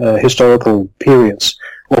particular historical periods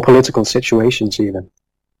or political situations even.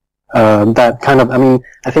 That kind of, I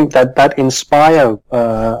think that inspire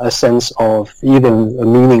a sense of either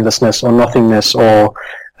meaninglessness or nothingness or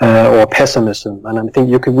pessimism. And I think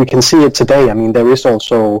we can see it today. There is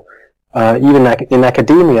also Even in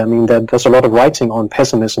academia, I mean, there's a lot of writing on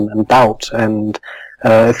pessimism and doubt and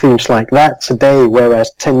themes like that today,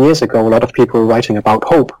 whereas 10 years ago, a lot of people were writing about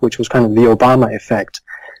hope, which was kind of the Obama effect,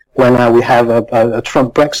 where now we have a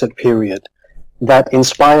Trump Brexit period that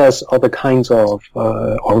inspires other kinds of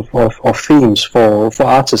themes for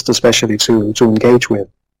artists, especially to engage with.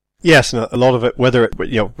 Yes, and a lot of it, whether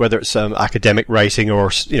it's academic writing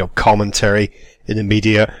or commentary in the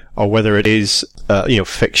media, or whether it is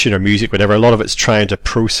fiction or music, whatever, a lot of it's trying to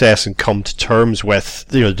process and come to terms with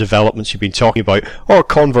the developments you've been talking about. Or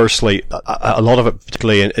conversely, a lot of it,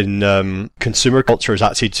 particularly in consumer culture, is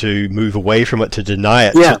actually to move away from it, to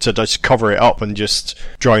deny it, to just cover it up and just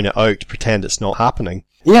drown it out, pretend it's not happening.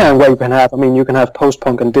 Yeah, where you can have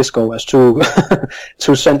post-punk and disco as two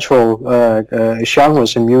central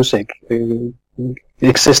genres in music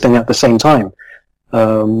existing at the same time.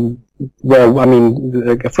 Where, I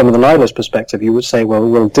mean, from the nihilist perspective, you would say,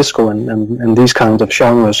 well, disco and these kinds of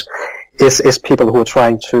genres is people who are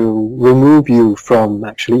trying to remove you from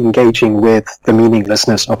actually engaging with the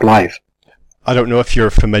meaninglessness of life. I don't know if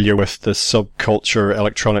you're familiar with the subculture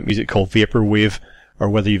electronic music called Vaporwave, or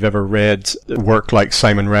whether you've ever read work like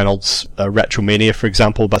Simon Reynolds' Retromania, for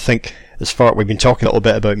example. But I think, we've been talking a little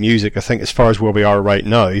bit about music, I think as far as where we are right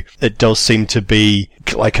now, it does seem to be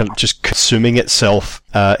like just consuming itself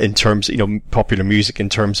in terms, popular music, in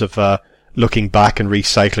terms of looking back and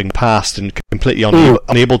recycling the past, and completely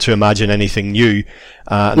unable to imagine anything new.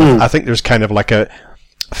 And I think there's kind of like a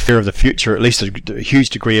fear of the future, at least a huge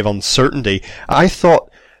degree of uncertainty. I thought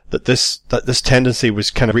that this tendency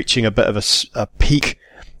was kind of reaching a bit of a peak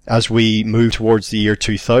as we move towards the year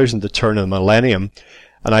 2000, the turn of the millennium.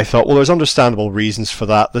 And I thought, well, there's understandable reasons for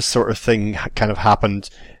that. This sort of thing kind of happened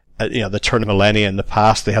at, the turn of millennia in the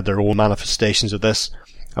past. They had their own manifestations of this.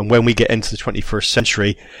 And when we get into the 21st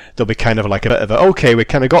century, there'll be kind of like a bit of okay, we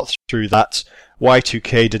kind of got through that.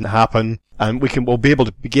 Y2K didn't happen. And we'll be able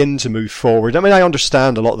to begin to move forward. I mean, I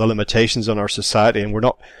understand a lot of the limitations on our society, and we're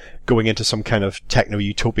not going into some kind of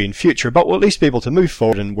techno-utopian future, but we'll at least be able to move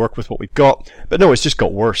forward and work with what we've got. But no, it's just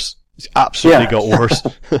got worse. It's absolutely got worse.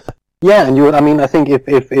 Yeah, and I think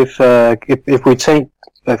if we take,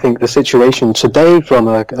 I think, the situation today from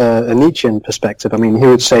a Nietzschean perspective, I mean, he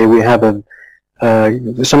would say we have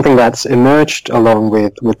something that's emerged along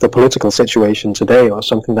with the political situation today, or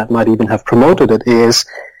something that might even have promoted it, is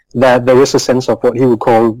that there is a sense of what he would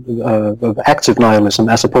call of active nihilism,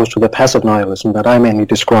 as opposed to the passive nihilism that I mainly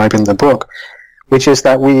describe in the book, which is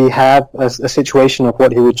that we have a situation of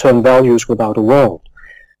what he would term values without a world.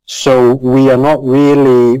 So we are not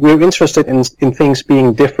really, we're interested in things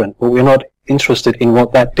being different, but we're not interested in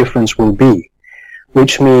what that difference will be,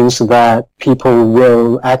 which means that people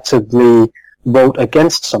will actively vote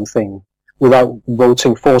against something without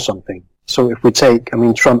voting for something. So if we take,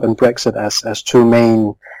 Trump and Brexit as two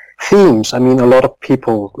main themes, a lot of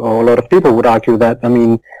people would argue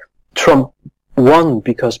that, Trump won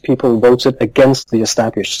because people voted against the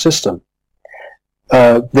established system.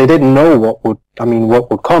 They didn't know what would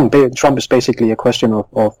come. Trump is basically a question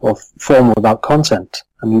of form without content.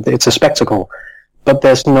 It's a spectacle, but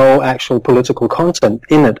there's no actual political content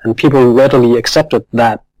in it, and people readily accepted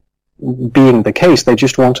that being the case. They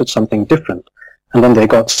just wanted something different, and then they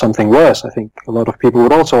got something worse. I think a lot of people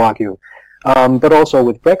would also argue. But also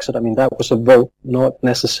with Brexit, that was a vote not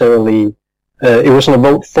necessarily, it wasn't a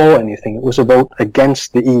vote for anything, it was a vote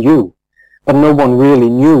against the EU. But no one really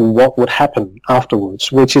knew what would happen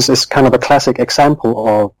afterwards, which is kind of a classic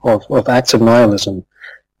example of active nihilism.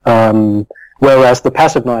 Whereas the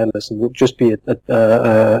passive nihilism would just be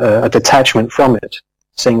a detachment from it,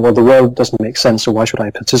 saying, well, the world doesn't make sense, so why should I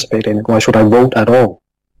participate in it? Why should I vote at all?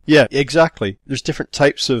 Yeah, exactly. There's different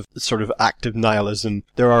types of sort of active nihilism.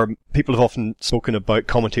 People have often spoken about,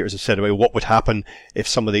 commentators have said, well, what would happen if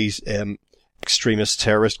some of these extremist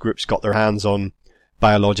terrorist groups got their hands on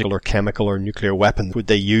biological or chemical or nuclear weapons? Would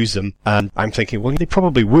they use them? And I'm thinking, well, they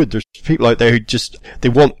probably would. There's people out there who they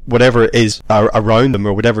want whatever is around them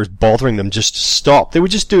or whatever's bothering them just to stop. They would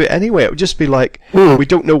just do it anyway. It would just be like, we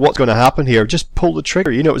don't know what's going to happen here. Just pull the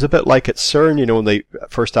trigger. It was a bit like at CERN, when they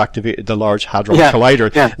first activated the Large Hadron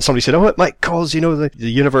Collider. Yeah. And somebody said, oh, it might cause, the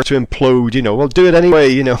universe to implode, well, do it anyway,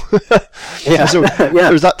 Yeah. So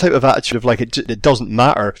there's that type of attitude of like, it doesn't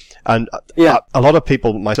matter. And a lot of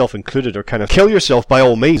people, myself included, are kind of, kill yourself by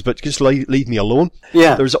all means, but just leave me alone.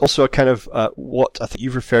 Yeah. There's also a kind of what I think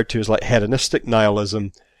you've referred to as like hedonistic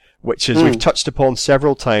nihilism, which is we've touched upon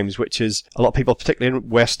several times, which is a lot of people, particularly in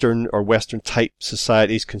Western or Western type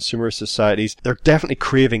societies, consumer societies, they're definitely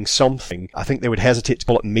craving something. I think they would hesitate to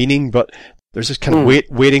call it meaning, but There's this kind of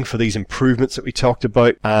waiting for these improvements that we talked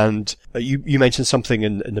about, and you mentioned something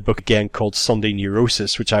in the book again called Sunday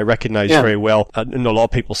neurosis, which I recognise very well, and a lot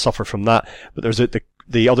of people suffer from that. But there's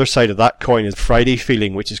the other side of that coin is Friday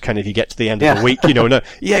feeling, which is kind of you get to the end of the week,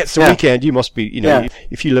 it's the weekend, you must be,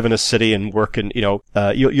 if you live in a city and work in,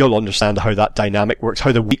 you'll understand how that dynamic works,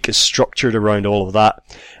 how the week is structured around all of that,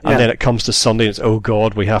 and then it comes to Sunday, and it's, oh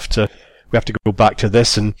God, we have to go back to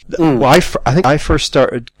this. And I think I first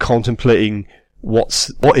started contemplating what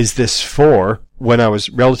is this for when I was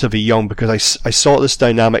relatively young, because I saw this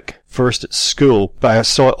dynamic first at school, but I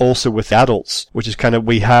saw it also with adults, which is kind of,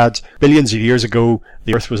 we had billions of years ago,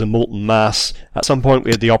 the Earth was a molten mass. At some point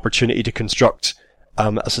we had the opportunity to construct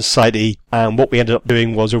a society, and what we ended up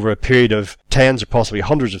doing was, over a period of tens or possibly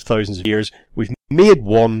hundreds of thousands of years, we've made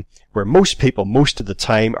one where most people most of the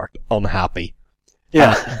time are unhappy.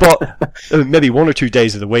 But maybe 1 or 2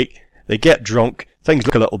 days of the week, they get drunk, things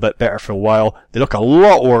look a little bit better for a while, they look a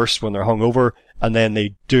lot worse when they're hungover, and then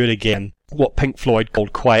they do it again. What Pink Floyd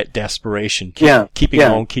called quiet desperation. Keeping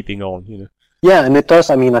on. Yeah, and it does.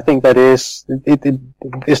 I mean, I think that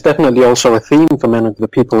it's definitely also a theme for many of the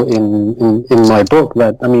people in my book,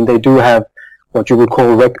 that, I mean, they do have what you would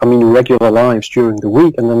call regular lives during the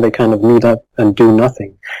week, and then they kind of meet up and do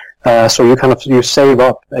nothing. So you save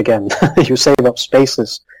up again, you save up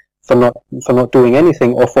spaces for not doing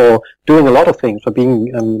anything, or for doing a lot of things, for being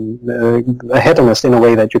a hedonist in a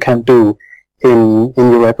way that you can't do in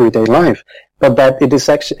your everyday life. But that it is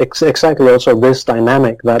exactly also this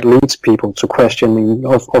dynamic that leads people to questioning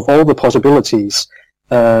of all the possibilities.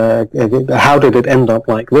 How did it end up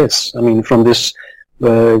like this? I mean, from this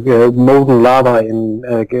molten lava in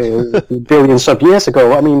billions of years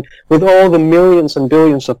ago. I mean, with all the millions and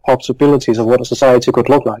billions of possibilities of what a society could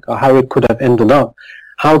look like, or how it could have ended up,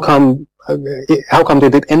 how come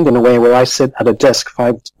did it end in a way where I sit at a desk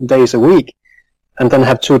 5 days a week and then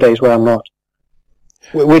have 2 days where I'm not?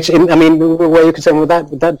 Where you could say, well,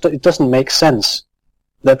 that it doesn't make sense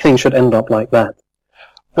that things should end up like that.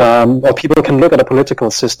 Or people can look at a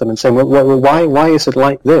political system and say, well, why is it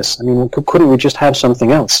like this? I mean, couldn't we just have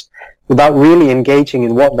something else, without really engaging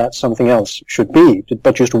in what that something else should be,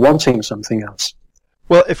 but just wanting something else?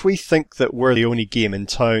 Well, if we think that we're the only game in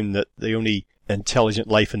town, that the only intelligent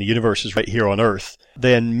life in the universe is right here on Earth,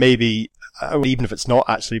 then maybe, even if it's not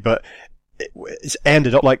actually, but it's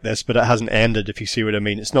ended up like this, but it hasn't ended, if you see what I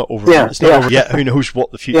mean. It's not over. It's not over yet. Who knows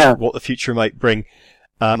what the future might bring.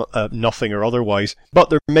 Nothing or otherwise, but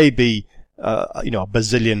there may be, a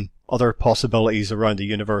bazillion other possibilities around the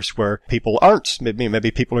universe where people aren't.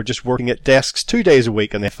 Maybe people are just working at desks 2 days a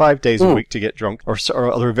week and they have 5 days a week to get drunk, or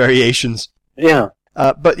other variations. Yeah.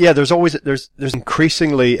 But yeah, there's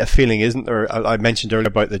increasingly a feeling, isn't there? I mentioned earlier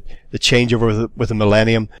about the changeover with the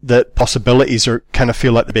millennium, that possibilities kind of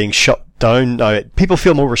feel like they're being shut down now. People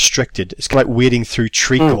feel more restricted. It's kind of like wading through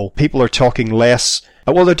treacle. People are talking less.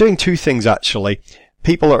 Well, they're doing two things actually.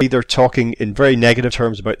 People are either talking in very negative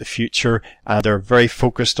terms about the future, and they're very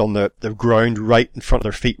focused on the ground right in front of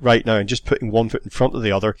their feet right now and just putting one foot in front of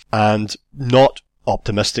the other, and not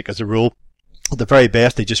optimistic as a rule. At the very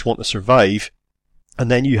best, they just want to survive. And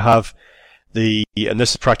then you have and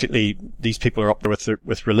this is practically, these people are up there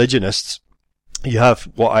with religionists. You have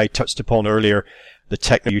what I touched upon earlier, the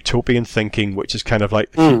techno-utopian thinking, which is kind of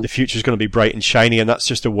like the future's going to be bright and shiny, and that's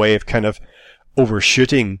just a way of kind of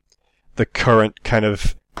overshooting the current kind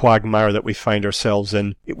of quagmire that we find ourselves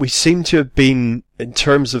in. We seem to have been, in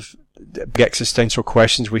terms of existential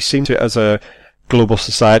questions, we seem to, as a global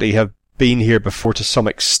society, have been here before to some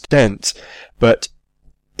extent, but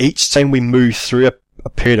each time we move through a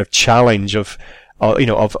period of challenge, of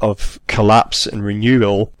collapse and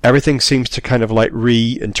renewal, everything seems to kind of like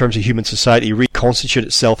in terms of human society, reconstitute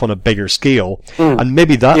itself on a bigger scale. And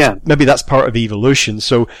maybe that's part of evolution.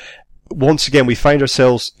 So once again, we find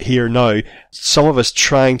ourselves here now, some of us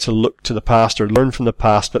trying to look to the past or learn from the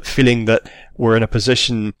past, but feeling that we're in a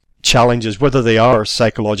position, challenges, whether they are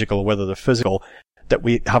psychological or whether they're physical, that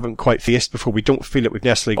we haven't quite faced before. We don't feel that we've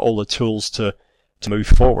necessarily got all the tools to move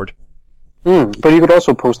forward. But you could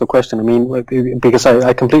also pose the question, I mean, because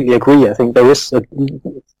I completely agree. I think there is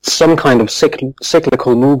some kind of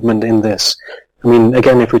cyclical movement in this. I mean,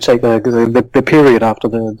 again, if we take the period after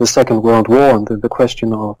the Second World War and the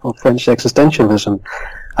question of French existentialism,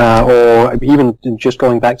 or even just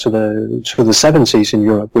going back to the 70s in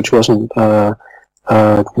Europe, which wasn't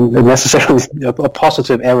necessarily a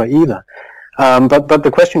positive era either. But the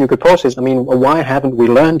question you could pose is, I mean, why haven't we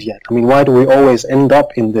learned yet? I mean, why do we always end up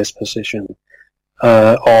in this position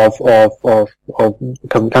of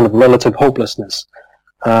kind of relative hopelessness,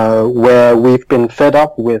 where we've been fed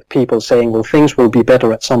up with people saying, well, things will be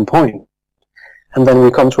better at some point, and then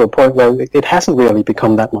we come to a point where it hasn't really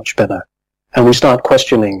become that much better. And we start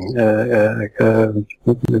questioning either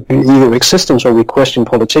existence, or we question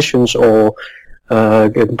politicians, or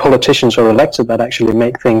politicians are elected that actually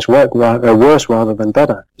make things work worse rather than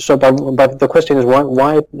better. So, but the question is,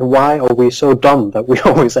 why are we so dumb that we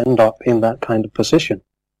always end up in that kind of position?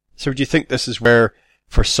 So do you think this is where,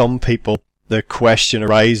 for some people, the question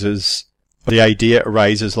arises, or the idea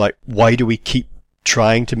arises, like, why do we keep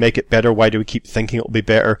trying to make it better? Why do we keep thinking it'll be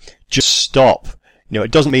better? Just stop.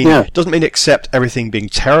 It doesn't mean accept everything being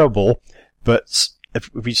terrible, but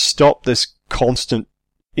if we stop this constant,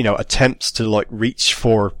 attempts to like reach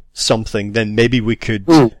for something, then maybe we could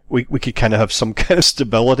we could kind of have some kind of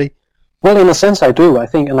stability. Well, in a sense, I do. I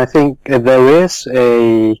think there is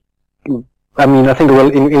I think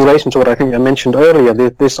in relation to what I think I mentioned earlier,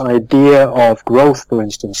 this idea of growth, for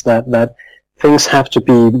instance, that things have to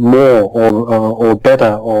be more or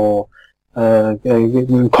better or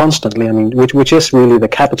constantly. Which is really the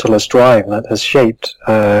capitalist drive that has shaped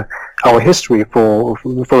our history for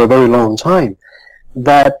a very long time.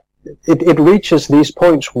 That it reaches these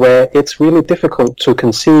points where it's really difficult to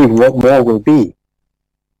conceive what more will be,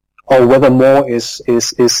 or whether more is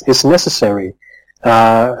necessary.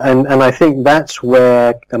 And I think that's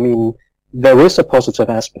where, there is a positive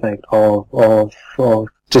aspect of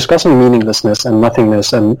discussing meaninglessness and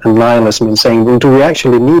nothingness and nihilism, and saying, well, do we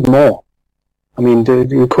actually need more?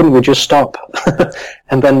 Couldn't we just stop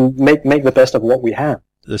and then make the best of what we have?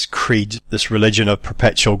 This creed, this religion of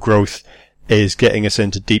perpetual growth, is getting us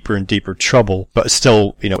into deeper and deeper trouble, but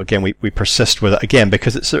still, again, we persist with it again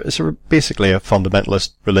because it's basically a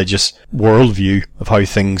fundamentalist religious worldview of how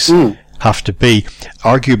things have to be.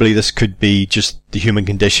 Arguably, this could be just the human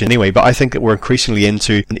condition anyway, but I think that we're increasingly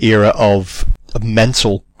into an era of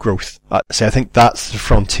mental growth. I think that's the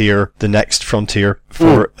frontier, the next frontier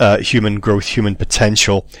for human growth, human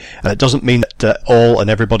potential. And it doesn't mean that all and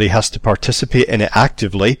everybody has to participate in it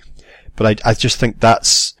actively, but I just think that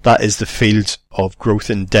is the field of growth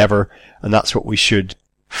endeavour, and that's what we should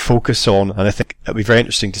focus on. And I think it'd be very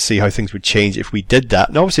interesting to see how things would change if we did that.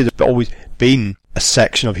 And obviously there's always been a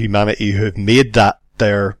section of humanity who have made that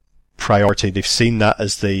their priority. They've seen that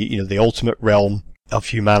as the ultimate realm of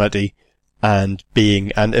humanity and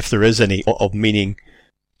being, and if there is any of meaning.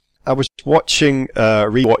 I was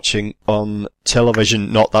rewatching on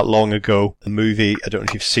television not that long ago a movie, I don't know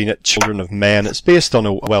if you've seen it, Children of Men. It's based on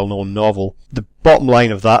a well-known novel. The bottom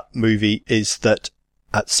line of that movie is that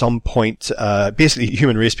at some point, basically the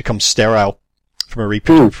human race becomes sterile from a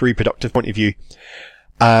reproductive point of view,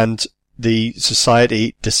 and the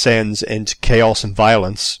society descends into chaos and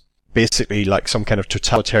violence, basically like some kind of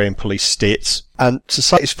totalitarian police states, and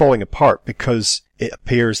society's falling apart because it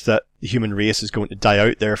appears that the human race is going to die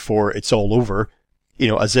out, therefore it's all over,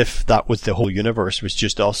 as if that was the whole universe, was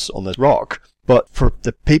just us on this rock. But for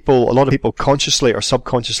the people, a lot of people consciously or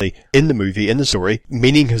subconsciously in the movie, in the story,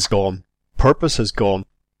 meaning has gone, purpose has gone,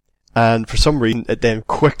 and for some reason it then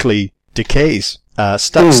quickly decays,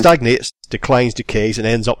 stagnates, declines, decays, and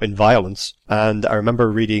ends up in violence. And I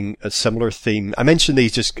remember reading a similar theme. I mentioned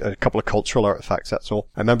these just a couple of cultural artifacts, that's all.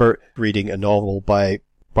 I remember reading a novel by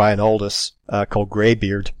Brian Aldiss called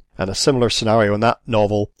Greybeard, and a similar scenario in that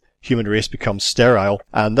novel. Human race becomes sterile,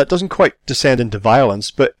 and that doesn't quite descend into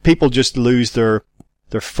violence, but people just lose their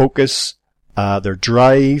focus, their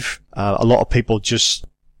drive. A lot of people just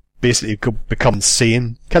basically become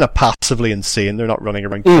insane, kind of passively insane. They're not running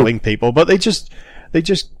around killing people, but they just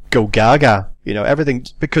go gaga, everything,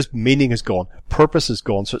 because meaning is gone, purpose is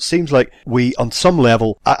gone. So it seems like we, on some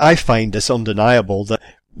level, I find this undeniable, that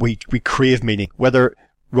we crave meaning, whether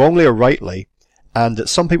wrongly or rightly, and that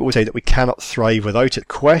some people would say that we cannot thrive without it. The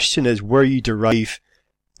question is where you derive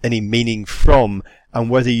any meaning from, and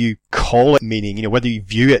whether you call it meaning, whether you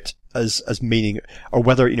view it as meaning, or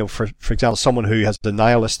whether, for example, someone who has a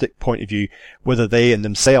nihilistic point of view, whether they in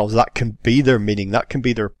themselves, that can be their meaning, that can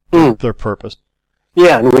be their purpose.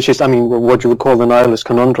 Yeah, which is, what you would call the nihilist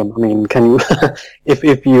conundrum. Can you,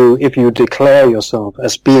 if you declare yourself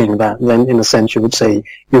as being that, then in a sense you would say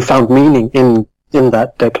you found meaning in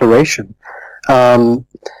that declaration.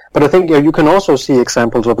 But I think you can also see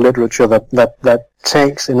examples of literature that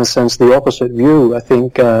takes, in a sense, the opposite view. I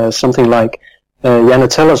think something like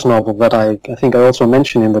Janatella's novel that I think I also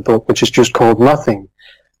mentioned in the book, which is just called Nothing,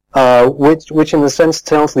 which in a sense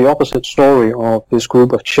tells the opposite story of this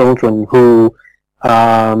group of children who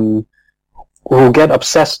get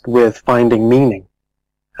obsessed with finding meaning,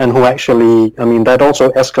 and who actually, that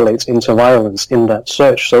also escalates into violence in that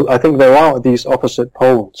search. So I think there are these opposite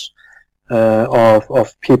poles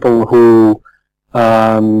of people who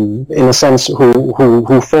in a sense,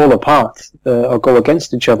 who fall apart or go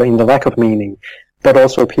against each other in the lack of meaning, but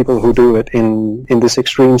also people who do it in this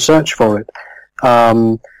extreme search for it.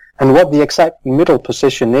 And what the exact middle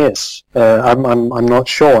position is, I'm not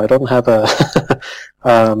sure. I don't have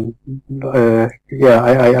I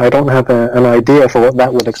don't have an idea for what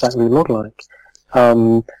that would exactly look like.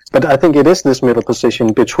 But I think it is this middle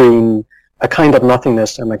position between a kind of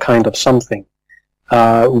nothingness and a kind of something,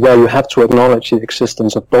 where you have to acknowledge the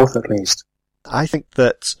existence of both at least. I think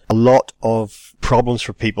that a lot of problems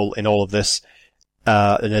for people in all of this, in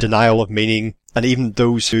a denial of meaning, and even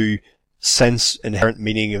those who sense inherent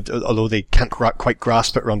meaning, although they can't quite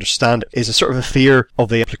grasp it or understand it, is a sort of a fear of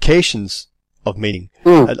the implications of meaning,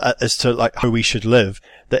 as to like how we should live.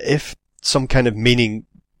 That if some kind of meaning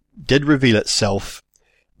did reveal itself,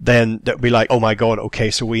 then that would be like, oh my god,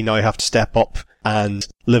 okay, so we now have to step up and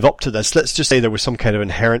live up to this. Let's just say there was some kind of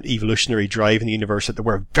inherent evolutionary drive in the universe that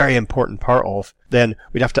we're a very important part of. Then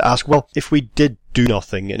we'd have to ask, well, if we did do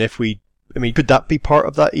nothing, and could that be part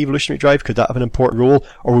of that evolutionary drive? Could that have an important role?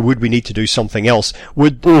 Or would we need to do something else?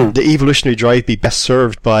 Would the evolutionary drive be best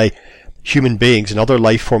served by human beings and other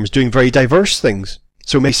life forms doing very diverse things?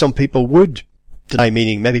 So maybe some people would deny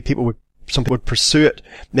meaning. Maybe some people would pursue it.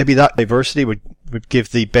 Maybe that diversity would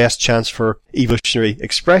give the best chance for evolutionary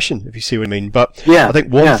expression, if you see what I mean. But I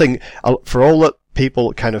think one thing, for all that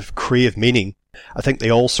people kind of crave meaning, I think they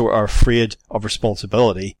also are afraid of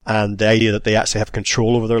responsibility and the idea that they actually have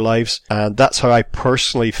control over their lives. And that's how I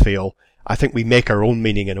personally feel. I think we make our own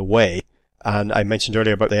meaning in a way. And I mentioned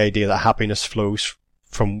earlier about the idea that happiness flows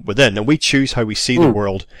from within, and we choose how we see the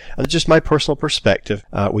world. And it's just my personal perspective.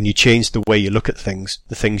 When you change the way you look at things,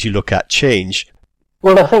 the things you look at change.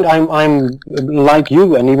 Well, I think I'm like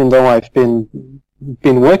you, and even though I've been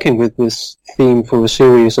working with this theme for a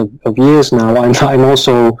series of years now, I'm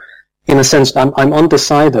also, in a sense, I'm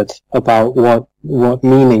undecided about what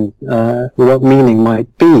meaning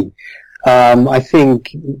might be. I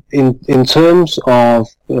think in terms of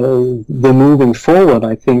the moving forward,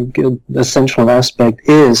 I think the central aspect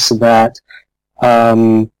is that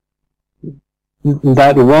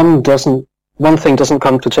that one thing doesn't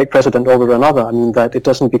come to take precedent over another. I mean, that it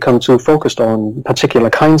doesn't become too focused on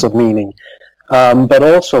particular kinds of meaning, but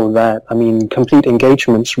also that, I mean, complete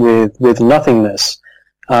engagements with nothingness,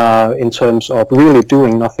 in terms of really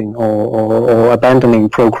doing nothing or abandoning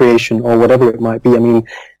procreation or whatever it might be. I mean,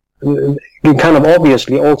 it kind of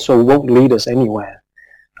obviously also won't lead us anywhere.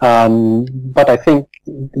 But I think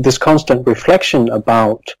this constant reflection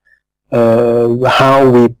about how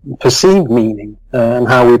we perceive meaning and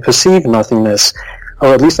how we perceive nothingness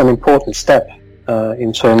are at least an important step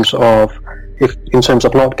in terms of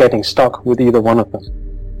not getting stuck with either one of them.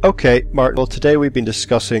 Okay, Martin. Well, today we've been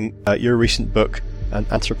discussing your recent book, An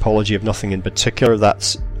Anthropology of Nothing in Particular.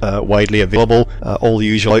 That's widely available, all the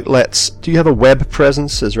usual outlets. Do you have a web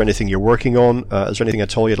presence? Is there anything you're working on? Is there anything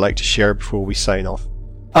at all you'd like to share before we sign off?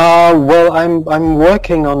 Well, I'm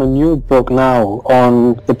working on a new book now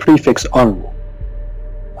on the prefix "un,"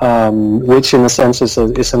 which in a sense is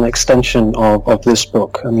an extension of this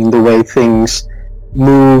book. I mean, the way things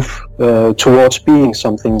move towards being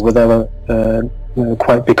something without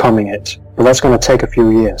quite becoming it. But that's going to take a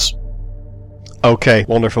few years. Okay,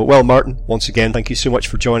 wonderful. Well, Martin, once again, thank you so much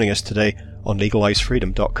for joining us today on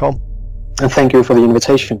LegalizeFreedom.com. And thank you for the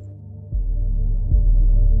invitation.